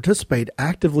allowed to participate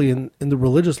actively in the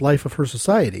religious life of her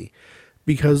society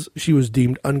because she was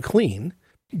deemed unclean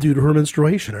due to her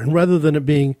menstruation. And rather than it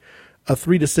being a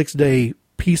 3 to 6 day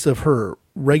piece of her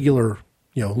regular,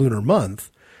 lunar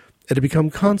month, it had become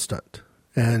constant.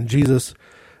 And Jesus,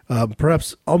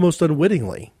 perhaps almost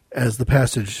unwittingly, as the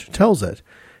passage tells it,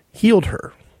 healed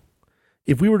her.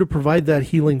 If we were to provide that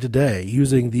healing today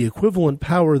using the equivalent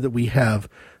power that we have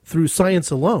through science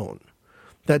alone,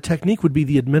 that technique would be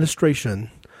the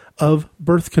administration of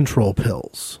birth control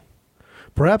pills.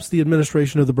 Perhaps the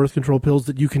administration of the birth control pills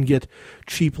that you can get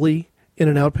cheaply in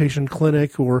an outpatient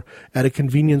clinic or at a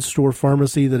convenience store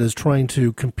pharmacy that is trying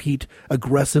to compete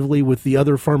aggressively with the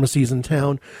other pharmacies in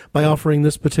town by offering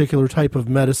this particular type of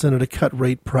medicine at a cut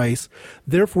rate price,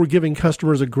 therefore giving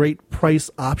customers a great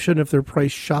price option if they're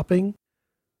price shopping.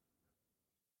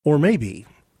 Or maybe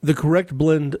the correct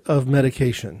blend of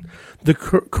medication, the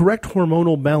correct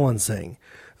hormonal balancing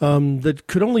that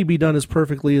could only be done as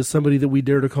perfectly as somebody that we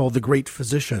dare to call the great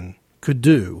physician could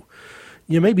do.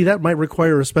 Maybe that might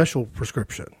require a special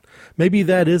prescription. Maybe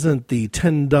that isn't the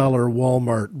 $10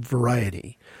 Walmart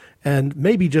variety. And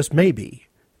maybe, just maybe,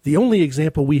 the only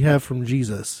example we have from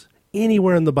Jesus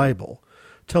anywhere in the Bible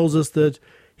tells us that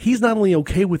he's not only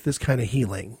okay with this kind of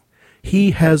healing,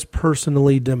 he has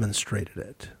personally demonstrated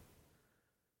it.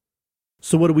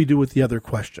 So what do we do with the other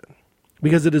question?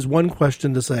 Because it is one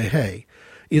question to say, hey,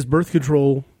 is birth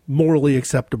control morally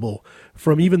acceptable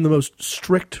from even the most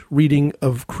strict reading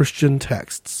of Christian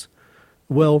texts?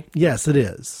 Well, yes, it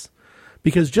is.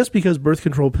 Because just because birth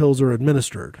control pills are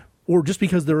administered, or just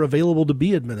because they're available to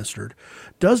be administered,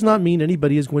 does not mean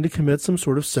anybody is going to commit some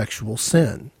sort of sexual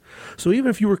sin. So even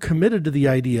if you were committed to the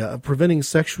idea of preventing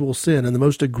sexual sin in the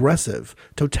most aggressive,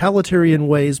 totalitarian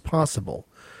ways possible,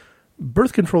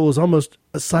 birth control is almost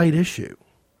a side issue.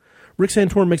 Rick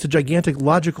Santorum makes a gigantic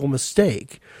logical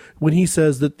mistake when he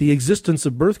says that the existence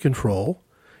of birth control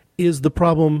is the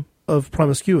problem of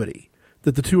promiscuity,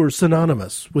 that the two are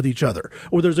synonymous with each other,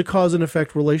 or there's a cause and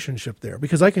effect relationship there.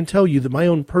 Because I can tell you that my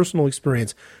own personal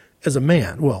experience as a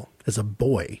man, as a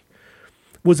boy,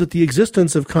 was that the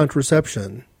existence of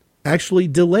contraception actually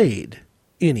delayed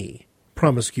any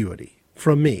promiscuity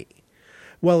from me,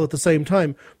 while at the same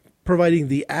time providing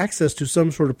the access to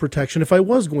some sort of protection if I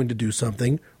was going to do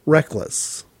something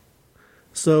reckless.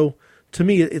 So to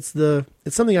me, it's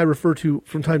something I refer to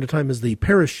from time to time as the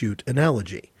parachute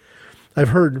analogy. I've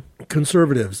heard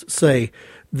conservatives say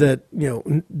that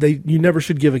you never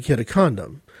should give a kid a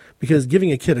condom, because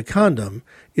giving a kid a condom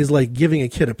is like giving a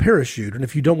kid a parachute, and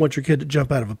if you don't want your kid to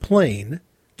jump out of a plane,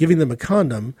 giving them a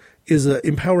condom is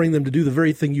empowering them to do the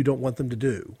very thing you don't want them to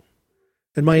do.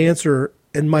 And my answer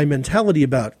and my mentality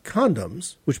about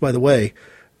condoms, which, by the way,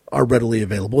 are readily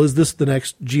available, is this the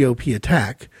next GOP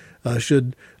attack?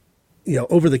 Should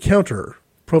over-the-counter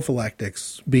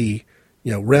prophylactics be,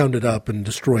 rounded up and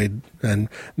destroyed and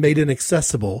made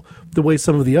inaccessible the way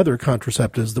some of the other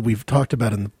contraceptives that we've talked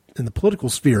about in the political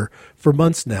sphere for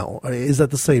months now. Is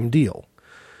that the same deal?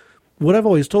 What I've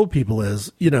always told people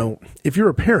is, if you're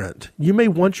a parent, you may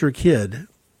want your kid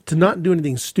to not do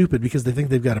anything stupid because they think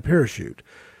they've got a parachute.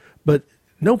 But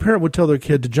no parent would tell their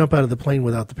kid to jump out of the plane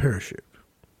without the parachute.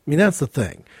 I mean, that's the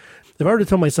thing. If I were to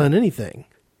tell my son anything,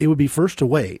 it would be first to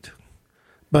wait.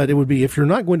 But it would be, if you're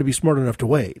not going to be smart enough to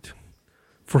wait,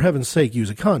 for heaven's sake, use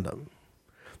a condom.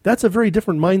 That's a very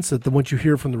different mindset than what you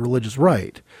hear from the religious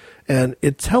right. And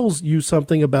it tells you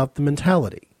something about the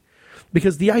mentality.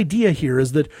 Because the idea here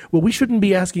is that, we shouldn't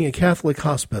be asking a Catholic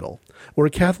hospital or a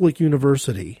Catholic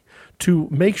university to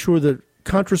make sure that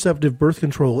contraceptive birth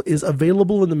control is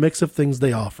available in the mix of things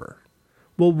they offer.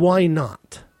 Well, why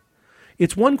not?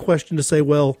 It's one question to say,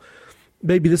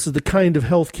 maybe this is the kind of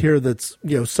health care that's,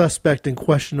 suspect and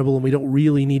questionable, and we don't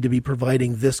really need to be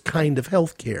providing this kind of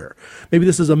health care. Maybe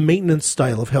this is a maintenance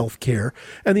style of health care.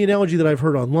 And the analogy that I've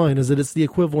heard online is that it's the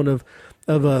equivalent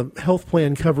of a health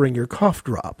plan covering your cough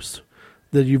drops.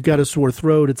 That you've got a sore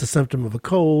throat, it's a symptom of a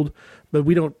cold, but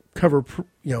we don't cover,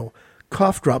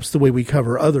 cough drops the way we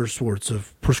cover other sorts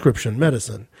of prescription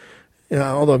medicine.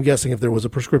 Although I'm guessing if there was a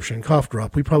prescription cough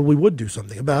drop, we probably would do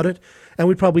something about it, and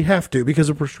we'd probably have to, because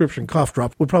a prescription cough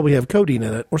drop would probably have codeine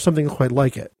in it or something quite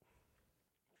like it.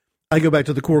 I go back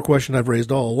to the core question I've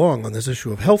raised all along on this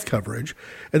issue of health coverage,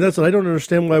 and that's that I don't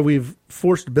understand why we've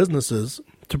forced businesses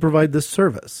to provide this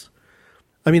service.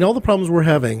 I mean, all the problems we're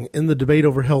having in the debate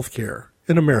over health care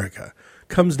in America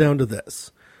comes down to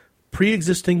this: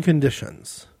 pre-existing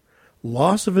conditions,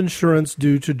 loss of insurance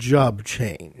due to job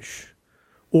change,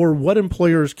 or what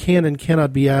employers can and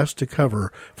cannot be asked to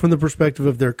cover from the perspective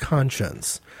of their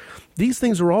conscience. These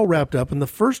things are all wrapped up in the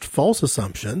first false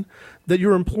assumption that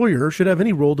your employer should have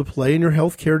any role to play in your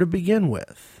health care to begin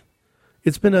with.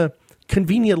 It's been a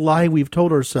convenient lie we've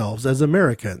told ourselves as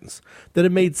Americans that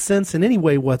it made sense in any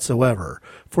way whatsoever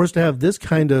for us to have this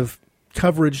kind of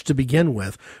coverage to begin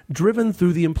with, driven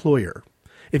through the employer.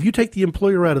 If you take the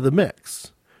employer out of the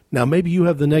mix, now maybe you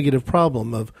have the negative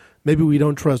problem of maybe we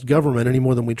don't trust government any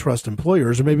more than we trust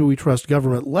employers, or maybe we trust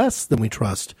government less than we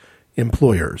trust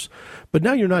employers. But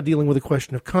now you're not dealing with a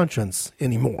question of conscience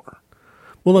anymore.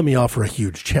 Well, let me offer a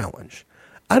huge challenge.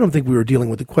 I don't think we were dealing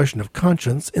with the question of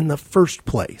conscience in the first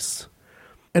place.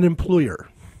 An employer,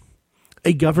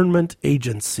 a government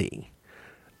agency,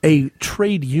 a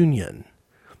trade union,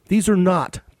 these are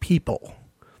not people.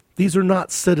 These are not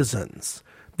citizens.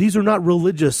 These are not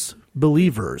religious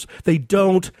believers. They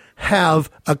don't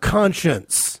have a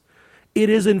conscience. It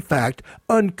is, in fact,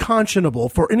 unconscionable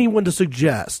for anyone to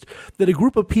suggest that a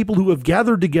group of people who have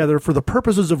gathered together for the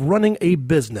purposes of running a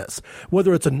business,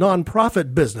 whether it's a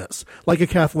nonprofit business like a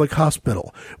Catholic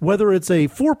hospital, whether it's a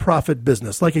for-profit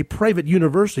business like a private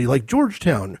university like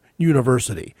Georgetown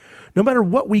University, no matter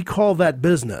what we call that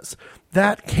business,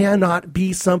 that cannot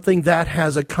be something that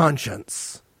has a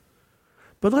conscience.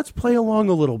 But let's play along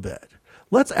a little bit.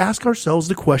 Let's ask ourselves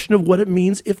the question of what it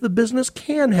means if the business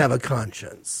can have a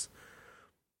conscience.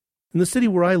 In the city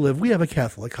where I live, we have a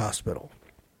Catholic hospital,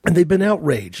 and they've been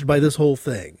outraged by this whole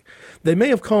thing. They may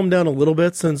have calmed down a little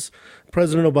bit since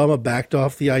President Obama backed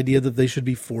off the idea that they should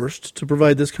be forced to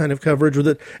provide this kind of coverage, or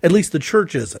that at least the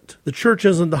church isn't. The church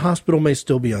isn't, the hospital may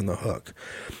still be on the hook.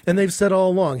 And they've said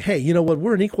all along, hey, you know what,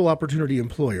 we're an equal opportunity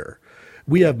employer.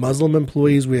 We have Muslim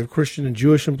employees, we have Christian and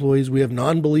Jewish employees, we have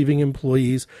non-believing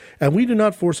employees, and we do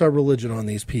not force our religion on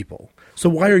these people. So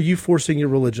why are you forcing your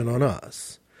religion on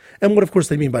us? And what, of course,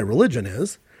 they mean by religion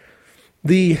is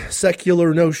the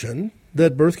secular notion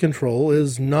that birth control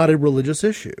is not a religious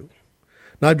issue.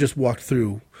 Now, I've just walked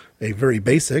through a very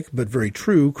basic but very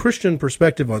true Christian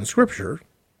perspective on Scripture,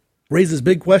 raises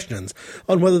big questions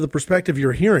on whether the perspective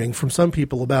you're hearing from some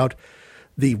people about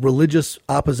the religious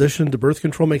opposition to birth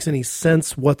control makes any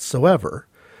sense whatsoever.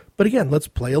 But again, let's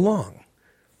play along.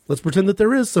 Let's pretend that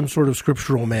there is some sort of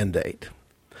scriptural mandate.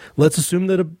 Let's assume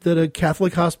that a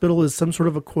Catholic hospital is some sort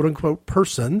of a quote-unquote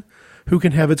person who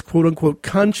can have its quote-unquote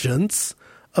conscience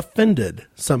offended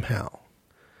somehow.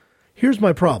 Here's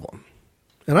my problem,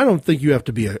 and I don't think you have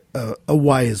to be a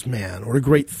wise man or a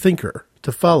great thinker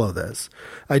to follow this.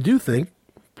 I do think,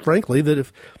 frankly, that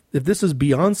if this is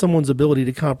beyond someone's ability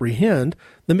to comprehend,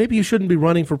 then maybe you shouldn't be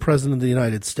running for president of the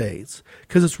United States,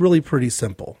 because it's really pretty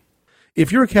simple.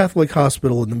 If you're a Catholic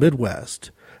hospital in the Midwest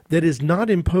that is not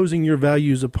imposing your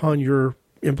values upon your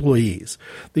employees,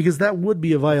 because that would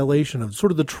be a violation of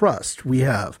sort of the trust we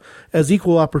have as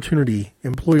equal opportunity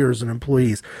employers and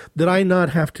employees, that I not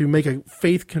have to make a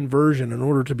faith conversion in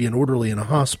order to be an orderly in a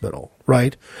hospital,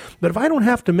 right? But if I don't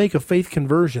have to make a faith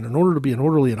conversion in order to be an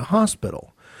orderly in a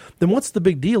hospital, then what's the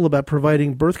big deal about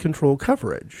providing birth control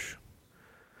coverage?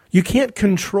 You can't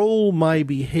control my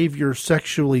behavior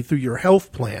sexually through your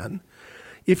health plan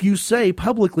if you say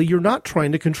publicly you're not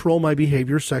trying to control my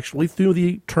behavior sexually through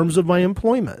the terms of my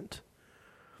employment.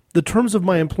 The terms of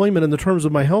my employment and the terms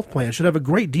of my health plan should have a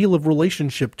great deal of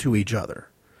relationship to each other.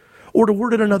 Or to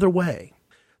word it another way,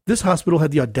 this hospital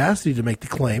had the audacity to make the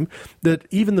claim that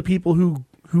even the people who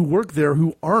work there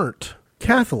who aren't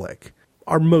Catholic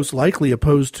are most likely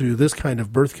opposed to this kind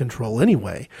of birth control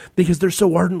anyway, because they're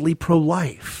so ardently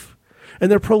pro-life.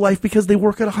 And they're pro-life because they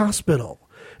work at a hospital.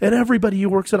 And everybody who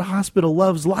works at a hospital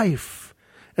loves life.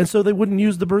 And so they wouldn't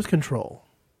use the birth control.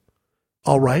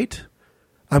 All right?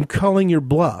 I'm calling your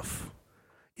bluff.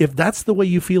 If that's the way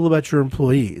you feel about your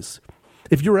employees,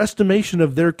 if your estimation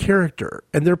of their character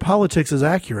and their politics is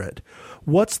accurate,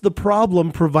 what's the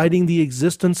problem providing the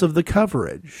existence of the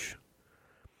coverage?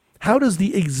 How does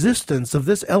the existence of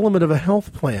this element of a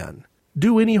health plan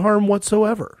do any harm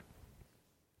whatsoever?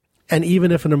 And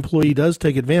even if an employee does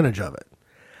take advantage of it,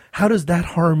 how does that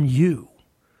harm you?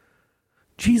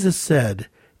 Jesus said,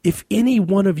 if any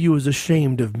one of you is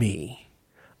ashamed of me,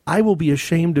 I will be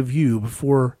ashamed of you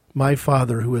before my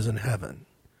Father who is in heaven.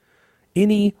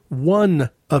 Any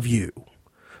one of you,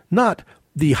 not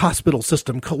the hospital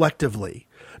system collectively,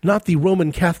 not the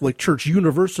Roman Catholic Church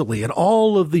universally and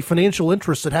all of the financial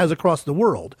interests it has across the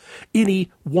world. Any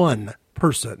one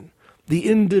person, the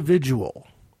individual.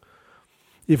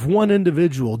 If one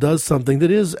individual does something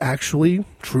that is actually,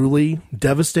 truly,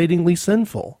 devastatingly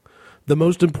sinful, the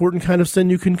most important kind of sin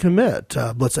you can commit,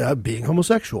 let's say being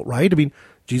homosexual, right? I mean,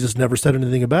 Jesus never said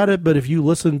anything about it, but if you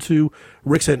listen to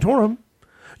Rick Santorum,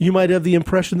 you might have the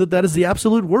impression that that is the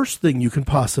absolute worst thing you can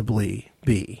possibly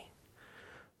be.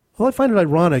 Well, I find it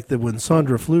ironic that when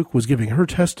Sandra Fluke was giving her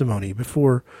testimony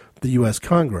before the U.S.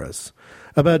 Congress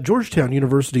about Georgetown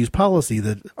University's policy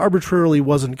that arbitrarily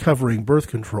wasn't covering birth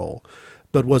control,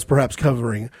 but was perhaps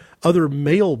covering other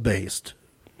male-based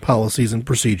policies and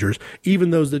procedures,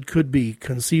 even those that could be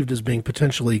conceived as being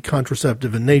potentially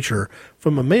contraceptive in nature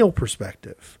from a male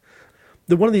perspective.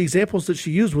 One of the examples that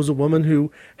she used was a woman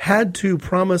who had to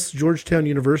promise Georgetown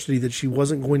University that she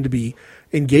wasn't going to be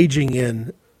engaging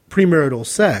in premarital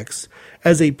sex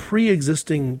as a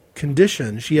pre-existing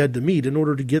condition she had to meet in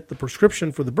order to get the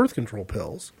prescription for the birth control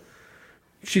pills.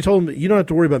 She told me, you don't have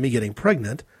to worry about me getting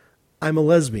pregnant. I'm a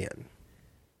lesbian.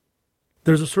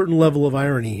 There's a certain level of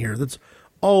irony here that's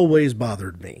always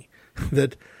bothered me,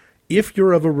 that if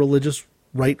you're of a religious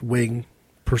right-wing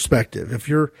perspective, if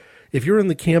you're in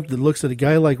the camp that looks at a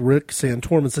guy like Rick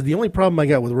Santorum and said, the only problem I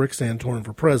got with Rick Santorum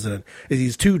for president is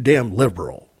he's too damn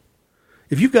liberal.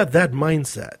 If you've got that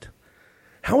mindset,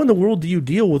 how in the world do you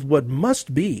deal with what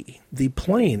must be the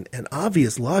plain and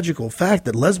obvious logical fact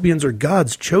that lesbians are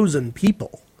God's chosen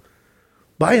people?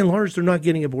 By and large, they're not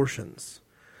getting abortions.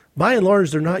 By and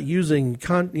large, they're not using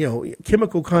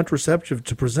chemical contraceptive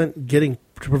to prevent getting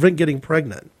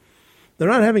pregnant. They're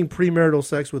not having premarital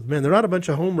sex with men. They're not a bunch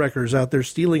of homewreckers out there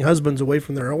stealing husbands away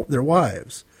from their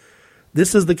wives.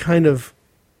 This is the kind of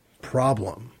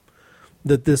problem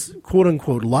that this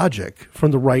quote-unquote logic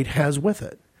from the right has with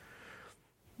it.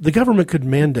 The government could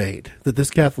mandate that this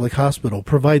Catholic hospital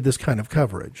provide this kind of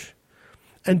coverage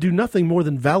and do nothing more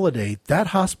than validate that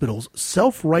hospital's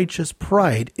self-righteous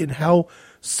pride in how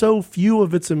so few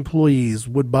of its employees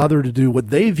would bother to do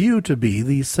what they view to be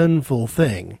the sinful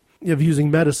thing of using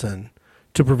medicine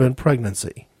to prevent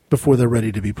pregnancy before they're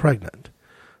ready to be pregnant.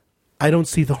 I don't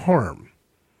see the harm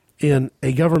in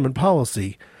a government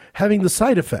policy having the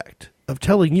side effect of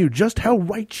telling you just how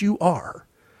right you are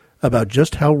about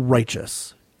just how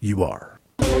righteous you are.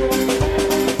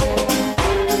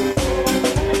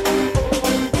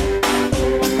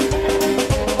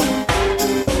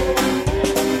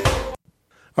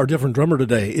 Our different drummer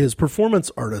today is performance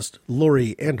artist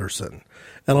Laurie Anderson.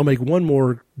 And I'll make one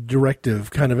more directive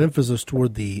kind of emphasis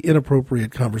toward the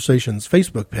Inappropriate Conversations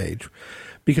Facebook page,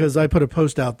 because I put a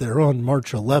post out there on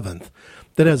March 11th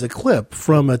that has a clip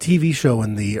from a TV show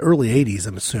in the early 80s,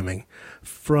 I'm assuming,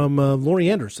 from Laurie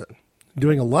Anderson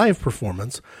doing a live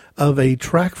performance of a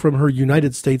track from her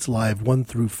United States Live 1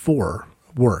 through 4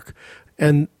 work.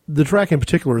 And the track in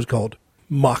particular is called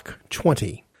Mach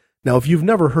 20. Now, if you've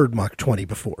never heard Mach 20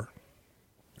 before,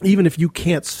 even if you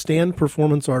can't stand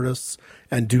performance artists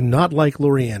and do not like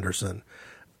Laurie Anderson,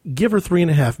 give her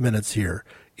 3.5 minutes here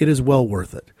it is well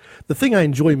worth it. The thing I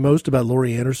enjoy most about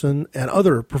Laurie Anderson and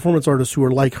other performance artists who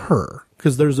are like her,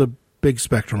 because there's a big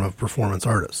spectrum of performance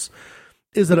artists,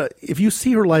 is that if you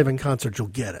see her live in concert, you'll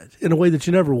get it in a way that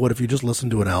you never would if you just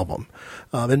listened to an album.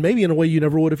 And maybe in a way you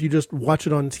never would if you just watch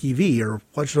it on TV or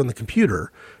watch it on the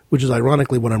computer, which is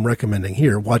ironically what I'm recommending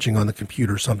here, watching on the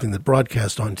computer something that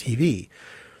broadcasts on TV.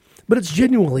 But it's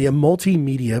genuinely a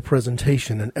multimedia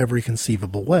presentation in every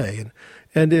conceivable way.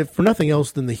 And if for nothing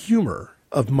else than the humor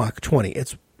of Mach 20,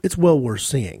 it's well worth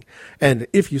seeing. And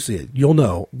if you see it, you'll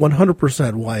know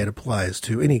 100% why it applies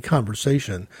to any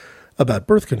conversation about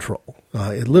birth control.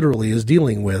 It literally is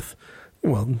dealing with,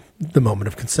 well, the moment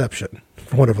of conception,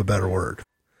 for want of a better word.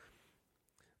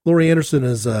 Laurie Anderson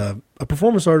is a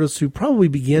performance artist who probably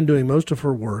began doing most of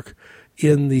her work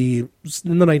in the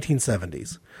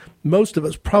 1970s. Most of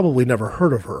us probably never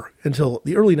heard of her until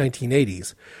the early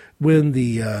 1980s, when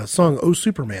the song "Oh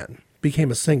Superman" became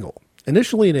a single,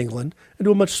 initially in England and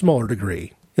to a much smaller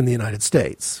degree in the United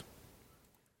States.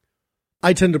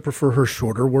 I tend to prefer her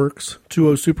shorter works to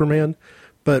 "Oh Superman,"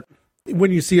 but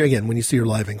when you see her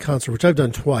live in concert, which I've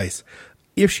done twice,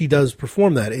 if she does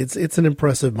perform that, it's an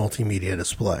impressive multimedia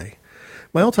display.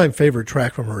 My all-time favorite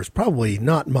track from her is probably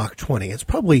not Mach 20. It's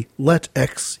probably "Let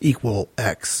X Equal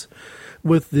X,"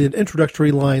 with the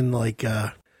introductory line like,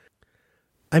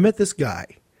 "I met this guy,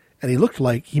 and he looked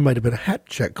like he might have been a hat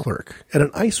check clerk at an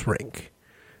ice rink,"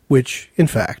 which, in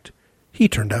fact, he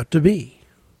turned out to be.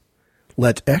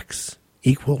 Let X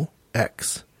equal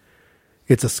X.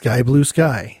 It's a sky blue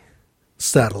sky.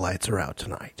 Satellites are out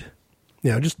tonight.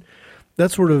 Just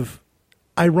that sort of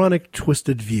ironic,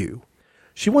 twisted view.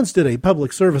 She once did a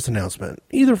public service announcement,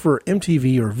 either for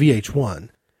MTV or VH1,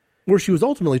 where she was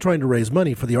ultimately trying to raise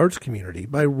money for the arts community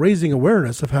by raising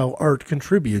awareness of how art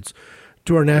contributes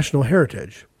to our national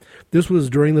heritage. This was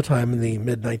during the time in the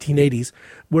mid-1980s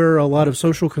where a lot of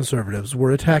social conservatives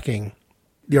were attacking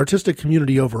the artistic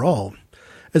community overall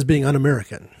as being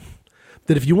un-American.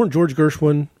 That if you weren't George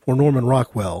Gershwin or Norman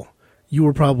Rockwell, you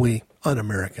were probably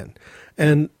un-American.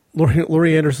 And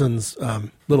Laurie Anderson's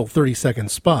little 30-second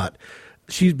spot,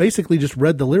 she basically just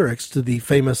read the lyrics to the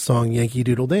famous song Yankee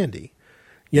Doodle Dandy.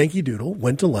 Yankee Doodle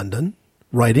went to London,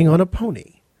 riding on a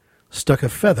pony, stuck a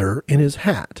feather in his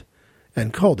hat,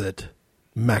 and called it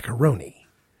macaroni.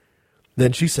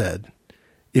 Then she said,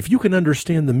 "If you can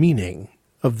understand the meaning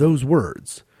of those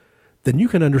words, then you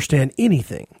can understand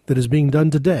anything that is being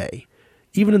done today,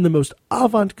 even in the most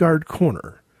avant-garde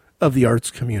corner of the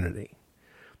arts community."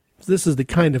 This is the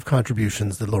kind of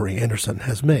contributions that Laurie Anderson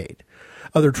has made.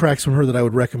 Other tracks from her that I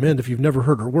would recommend if you've never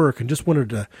heard her work and just wanted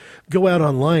to go out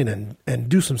online and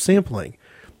do some sampling.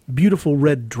 Beautiful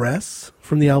Red Dress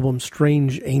from the album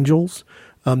Strange Angels.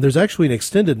 There's actually an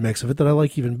extended mix of it that I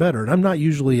like even better, and I'm not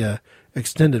usually a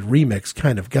extended remix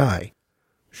kind of guy.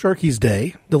 Sharky's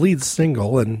Day, the lead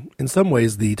single, and in some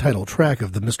ways the title track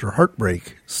of the Mr.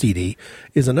 Heartbreak CD,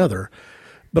 is another.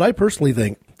 But I personally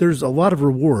think there's a lot of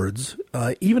rewards,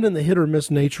 even in the hit-or-miss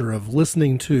nature of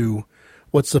listening to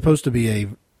what's supposed to be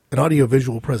an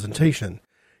audiovisual presentation,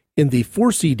 in the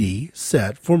 4-CD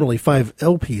set, formerly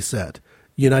 5-LP set,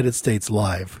 United States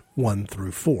Live 1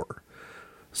 through 4.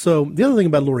 So the other thing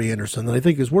about Laurie Anderson that I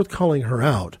think is worth calling her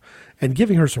out and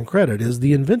giving her some credit is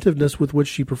the inventiveness with which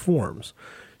she performs.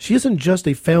 She isn't just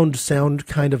a found sound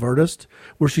kind of artist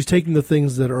where she's taking the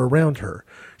things that are around her.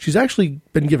 She's actually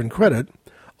been given credit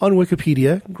on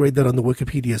Wikipedia, grade that on the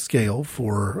Wikipedia scale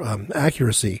for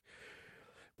accuracy,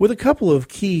 with a couple of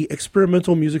key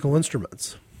experimental musical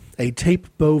instruments. A tape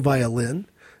bow violin,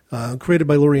 created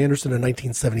by Laurie Anderson in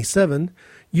 1977,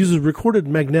 uses recorded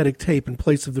magnetic tape in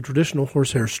place of the traditional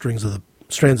horsehair strands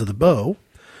of the bow,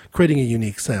 creating a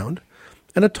unique sound,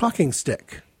 and a talking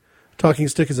stick. Talking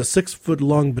stick is a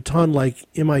 6-foot-long baton-like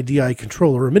MIDI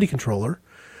controller, or MIDI controller,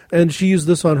 and she used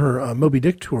this on her Moby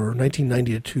Dick tour,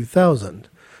 1990 to 2000.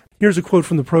 Here's a quote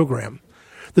from the program.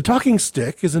 "The talking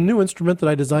stick is a new instrument that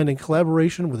I designed in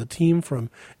collaboration with a team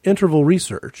from Interval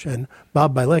Research and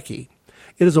Bob Bielecki.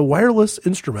 It is a wireless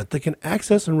instrument that can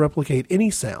access and replicate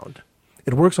any sound.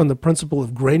 It works on the principle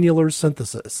of granular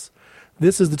synthesis.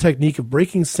 This is the technique of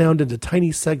breaking sound into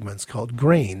tiny segments called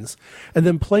grains and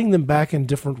then playing them back in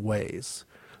different ways.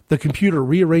 The computer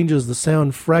rearranges the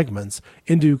sound fragments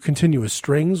into continuous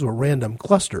strings or random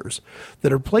clusters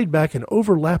that are played back in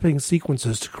overlapping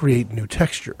sequences to create new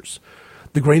textures.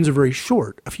 The grains are very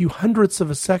short, a few hundredths of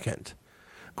a second.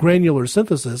 Granular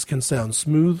synthesis can sound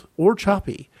smooth or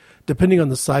choppy, depending on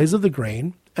the size of the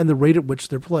grain and the rate at which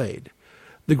they're played.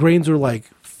 The grains are like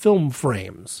film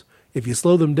frames. If you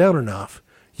slow them down enough,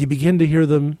 you begin to hear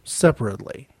them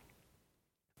separately."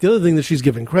 The other thing that she's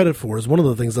given credit for is one of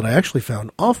the things that I actually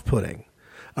found off-putting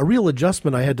a real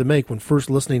adjustment I had to make when first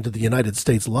listening to the United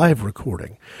States live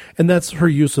recording, and that's her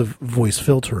use of voice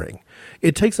filtering.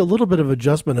 It takes a little bit of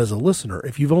adjustment as a listener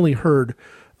if you've only heard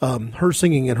her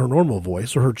singing in her normal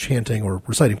voice or her chanting or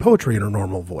reciting poetry in her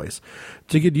normal voice,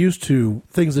 to get used to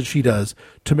things that she does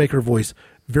to make her voice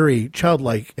very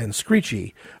childlike and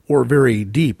screechy or very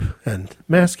deep and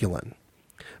masculine.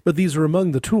 But these are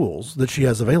among the tools that she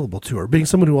has available to her, being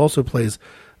someone who also plays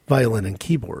violin and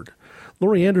keyboard.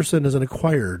 Laurie Anderson is an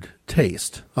acquired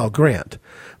taste, I'll grant,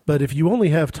 but if you only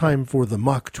have time for the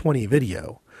Mach 20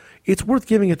 video, it's worth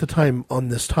giving it the time on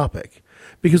this topic,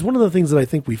 because one of the things that I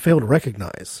think we fail to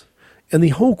recognize, and the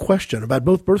whole question about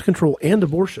both birth control and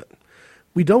abortion,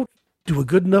 we don't do a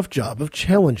good enough job of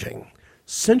challenging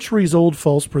centuries-old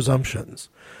false presumptions.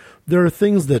 There are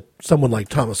things that someone like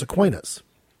Thomas Aquinas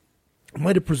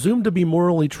might have presumed to be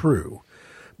morally true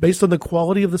based on the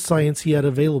quality of the science he had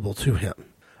available to him.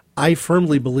 I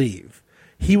firmly believe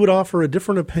he would offer a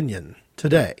different opinion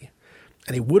today,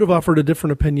 and he would have offered a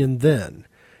different opinion then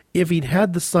if he'd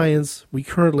had the science we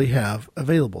currently have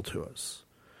available to us.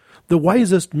 The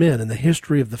wisest men in the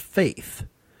history of the faith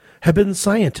have been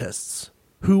scientists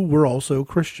who were also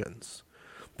Christians.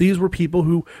 These were people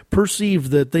who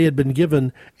perceived that they had been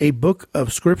given a book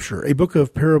of scripture, a book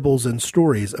of parables and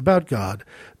stories about God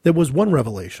that was one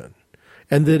revelation,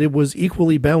 and that it was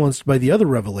equally balanced by the other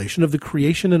revelation of the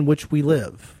creation in which we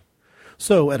live.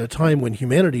 So, at a time when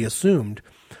humanity assumed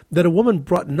that a woman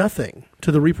brought nothing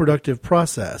to the reproductive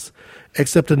process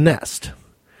except a nest,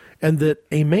 and that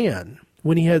a man,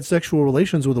 when he had sexual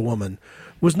relations with a woman,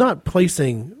 was not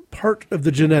placing part of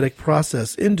the genetic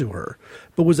process into her,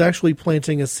 but was actually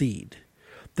planting a seed.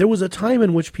 There was a time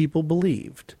in which people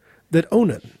believed that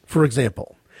Onan, for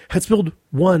example, had spilled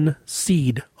one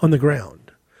seed on the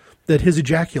ground, that his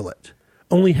ejaculate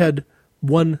only had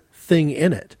one thing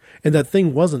in it, and that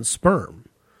thing wasn't sperm.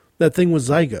 That thing was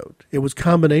zygote. It was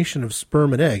combination of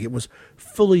sperm and egg. It was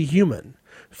fully human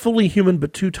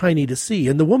but too tiny to see,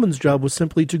 and the woman's job was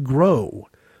simply to grow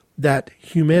that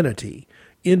humanity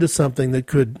into something that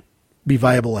could be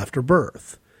viable after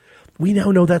birth. We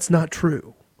now know that's not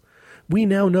true. We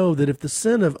now know that if the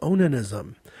sin of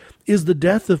onanism is the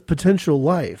death of potential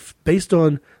life based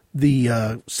on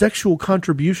the sexual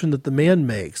contribution that the man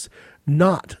makes,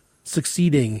 not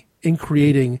succeeding in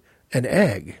creating an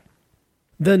egg,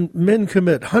 then men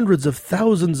commit hundreds of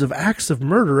thousands of acts of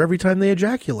murder every time they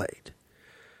ejaculate.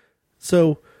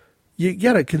 So you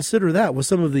got to consider that with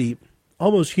some of the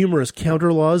almost humorous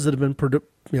counter laws that have been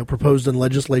proposed in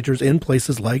legislatures in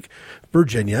places like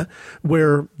Virginia,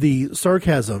 where the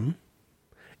sarcasm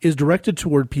is directed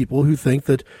toward people who think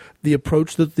that the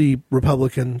approach that the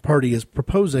Republican Party is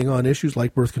proposing on issues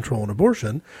like birth control and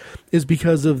abortion is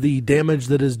because of the damage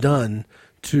that is done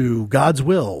to God's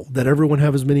will that everyone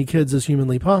have as many kids as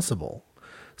humanly possible.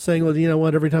 Saying, well, you know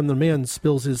what, every time the man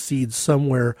spills his seeds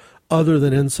somewhere other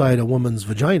than inside a woman's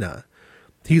vagina,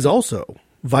 he's also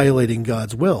violating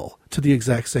God's will to the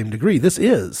exact same degree. This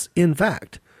is, in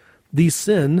fact, the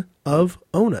sin of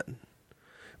Onan.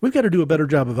 We've got to do a better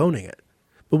job of owning it.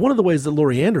 But one of the ways that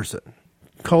Laurie Anderson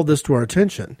called this to our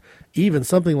attention, even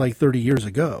something like 30 years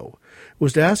ago,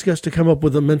 was to ask us to come up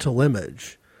with a mental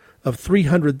image of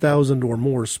 300,000 or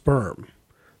more sperm,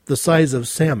 the size of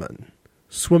salmon,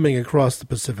 swimming across the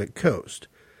Pacific coast.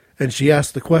 And she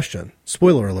asked the question,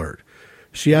 spoiler alert,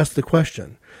 she asked the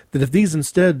question that if these,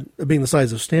 instead of being the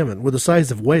size of salmon, were the size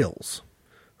of whales,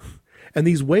 and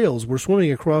these whales were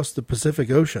swimming across the Pacific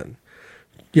Ocean,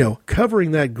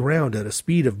 covering that ground at a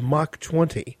speed of Mach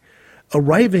 20,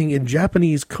 arriving in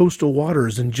Japanese coastal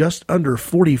waters in just under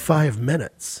 45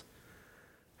 minutes,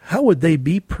 how would they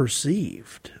be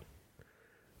perceived?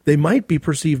 They might be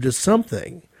perceived as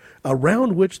something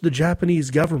around which the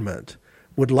Japanese government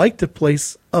would like to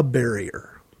place a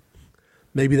barrier.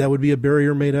 Maybe that would be a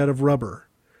barrier made out of rubber,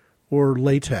 or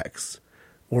latex,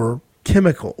 or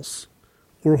chemicals,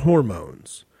 or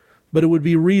hormones. But it would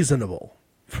be reasonable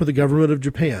for the government of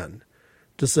Japan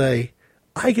to say,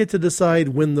 I get to decide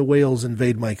when the whales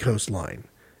invade my coastline,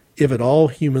 if at all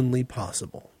humanly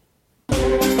possible.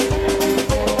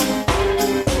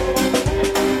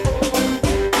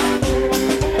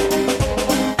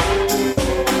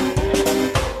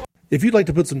 If you'd like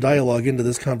to put some dialogue into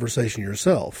this conversation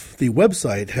yourself, the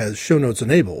website has show notes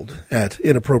enabled at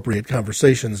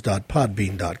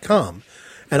inappropriateconversations.podbean.com,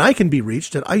 and I can be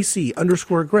reached at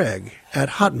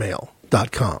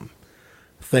ic_greg@hotmail.com.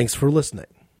 Thanks for listening.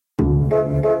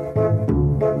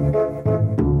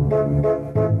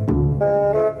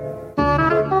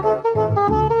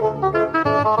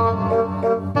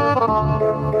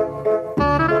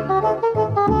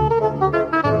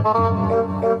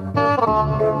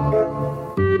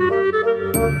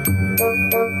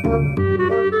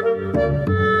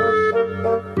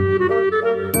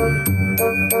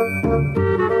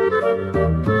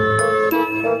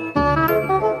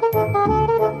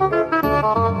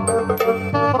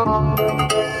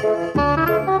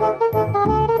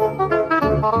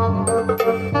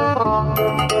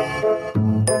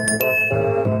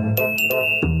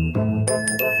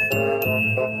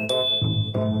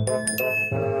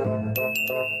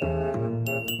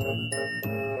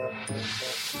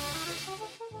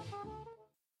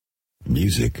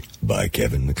 Music by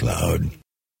Kevin MacLeod.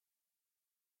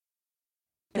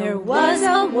 There was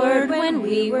a word when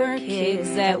we were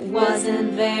kids that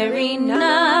wasn't very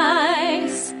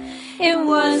nice. It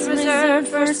was reserved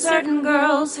for certain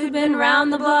girls who'd been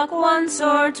round the block once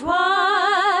or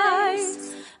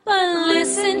twice. But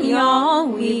listen, y'all,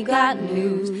 we got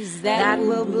news that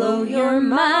will blow your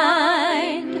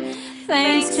mind.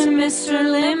 Thanks to Mr.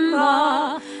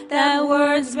 Limbaugh, that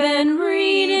word's been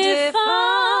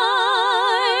redefined.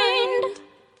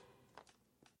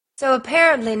 So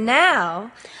apparently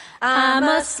now, I'm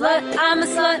a slut, I'm a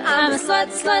slut, I'm a slut,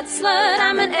 slut, slut.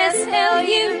 I'm an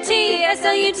S-L-U-T,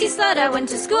 S-L-U-T slut. I went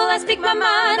to school, I speak my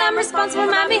mind, I'm responsible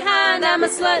for my behind. I'm a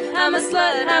slut, I'm a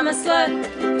slut, I'm a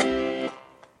slut.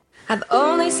 I've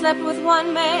only slept with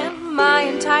one man my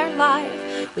entire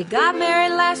life. We got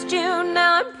married last June,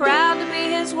 now I'm proud to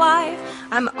be his wife.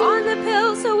 I'm on the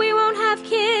pill so we won't have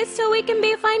kids, so we can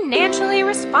be financially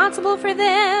responsible for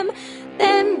them.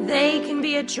 Then they can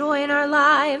be a joy in our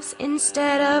lives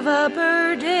instead of a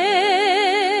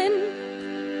burden.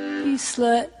 You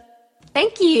slut.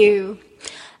 Thank you.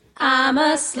 I'm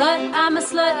a slut, I'm a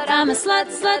slut, I'm a slut,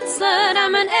 slut, slut.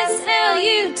 I'm an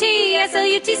S-L-U-T,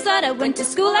 S-L-U-T slut. I went to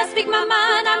school, I speak my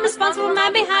mind, I'm responsible for my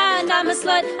behind. I'm a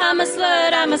slut, I'm a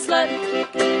slut, I'm a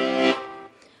slut.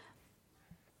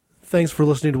 Thanks for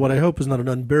listening to what I hope is not an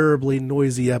unbearably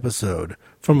noisy episode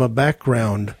from a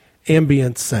background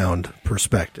ambient sound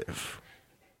perspective.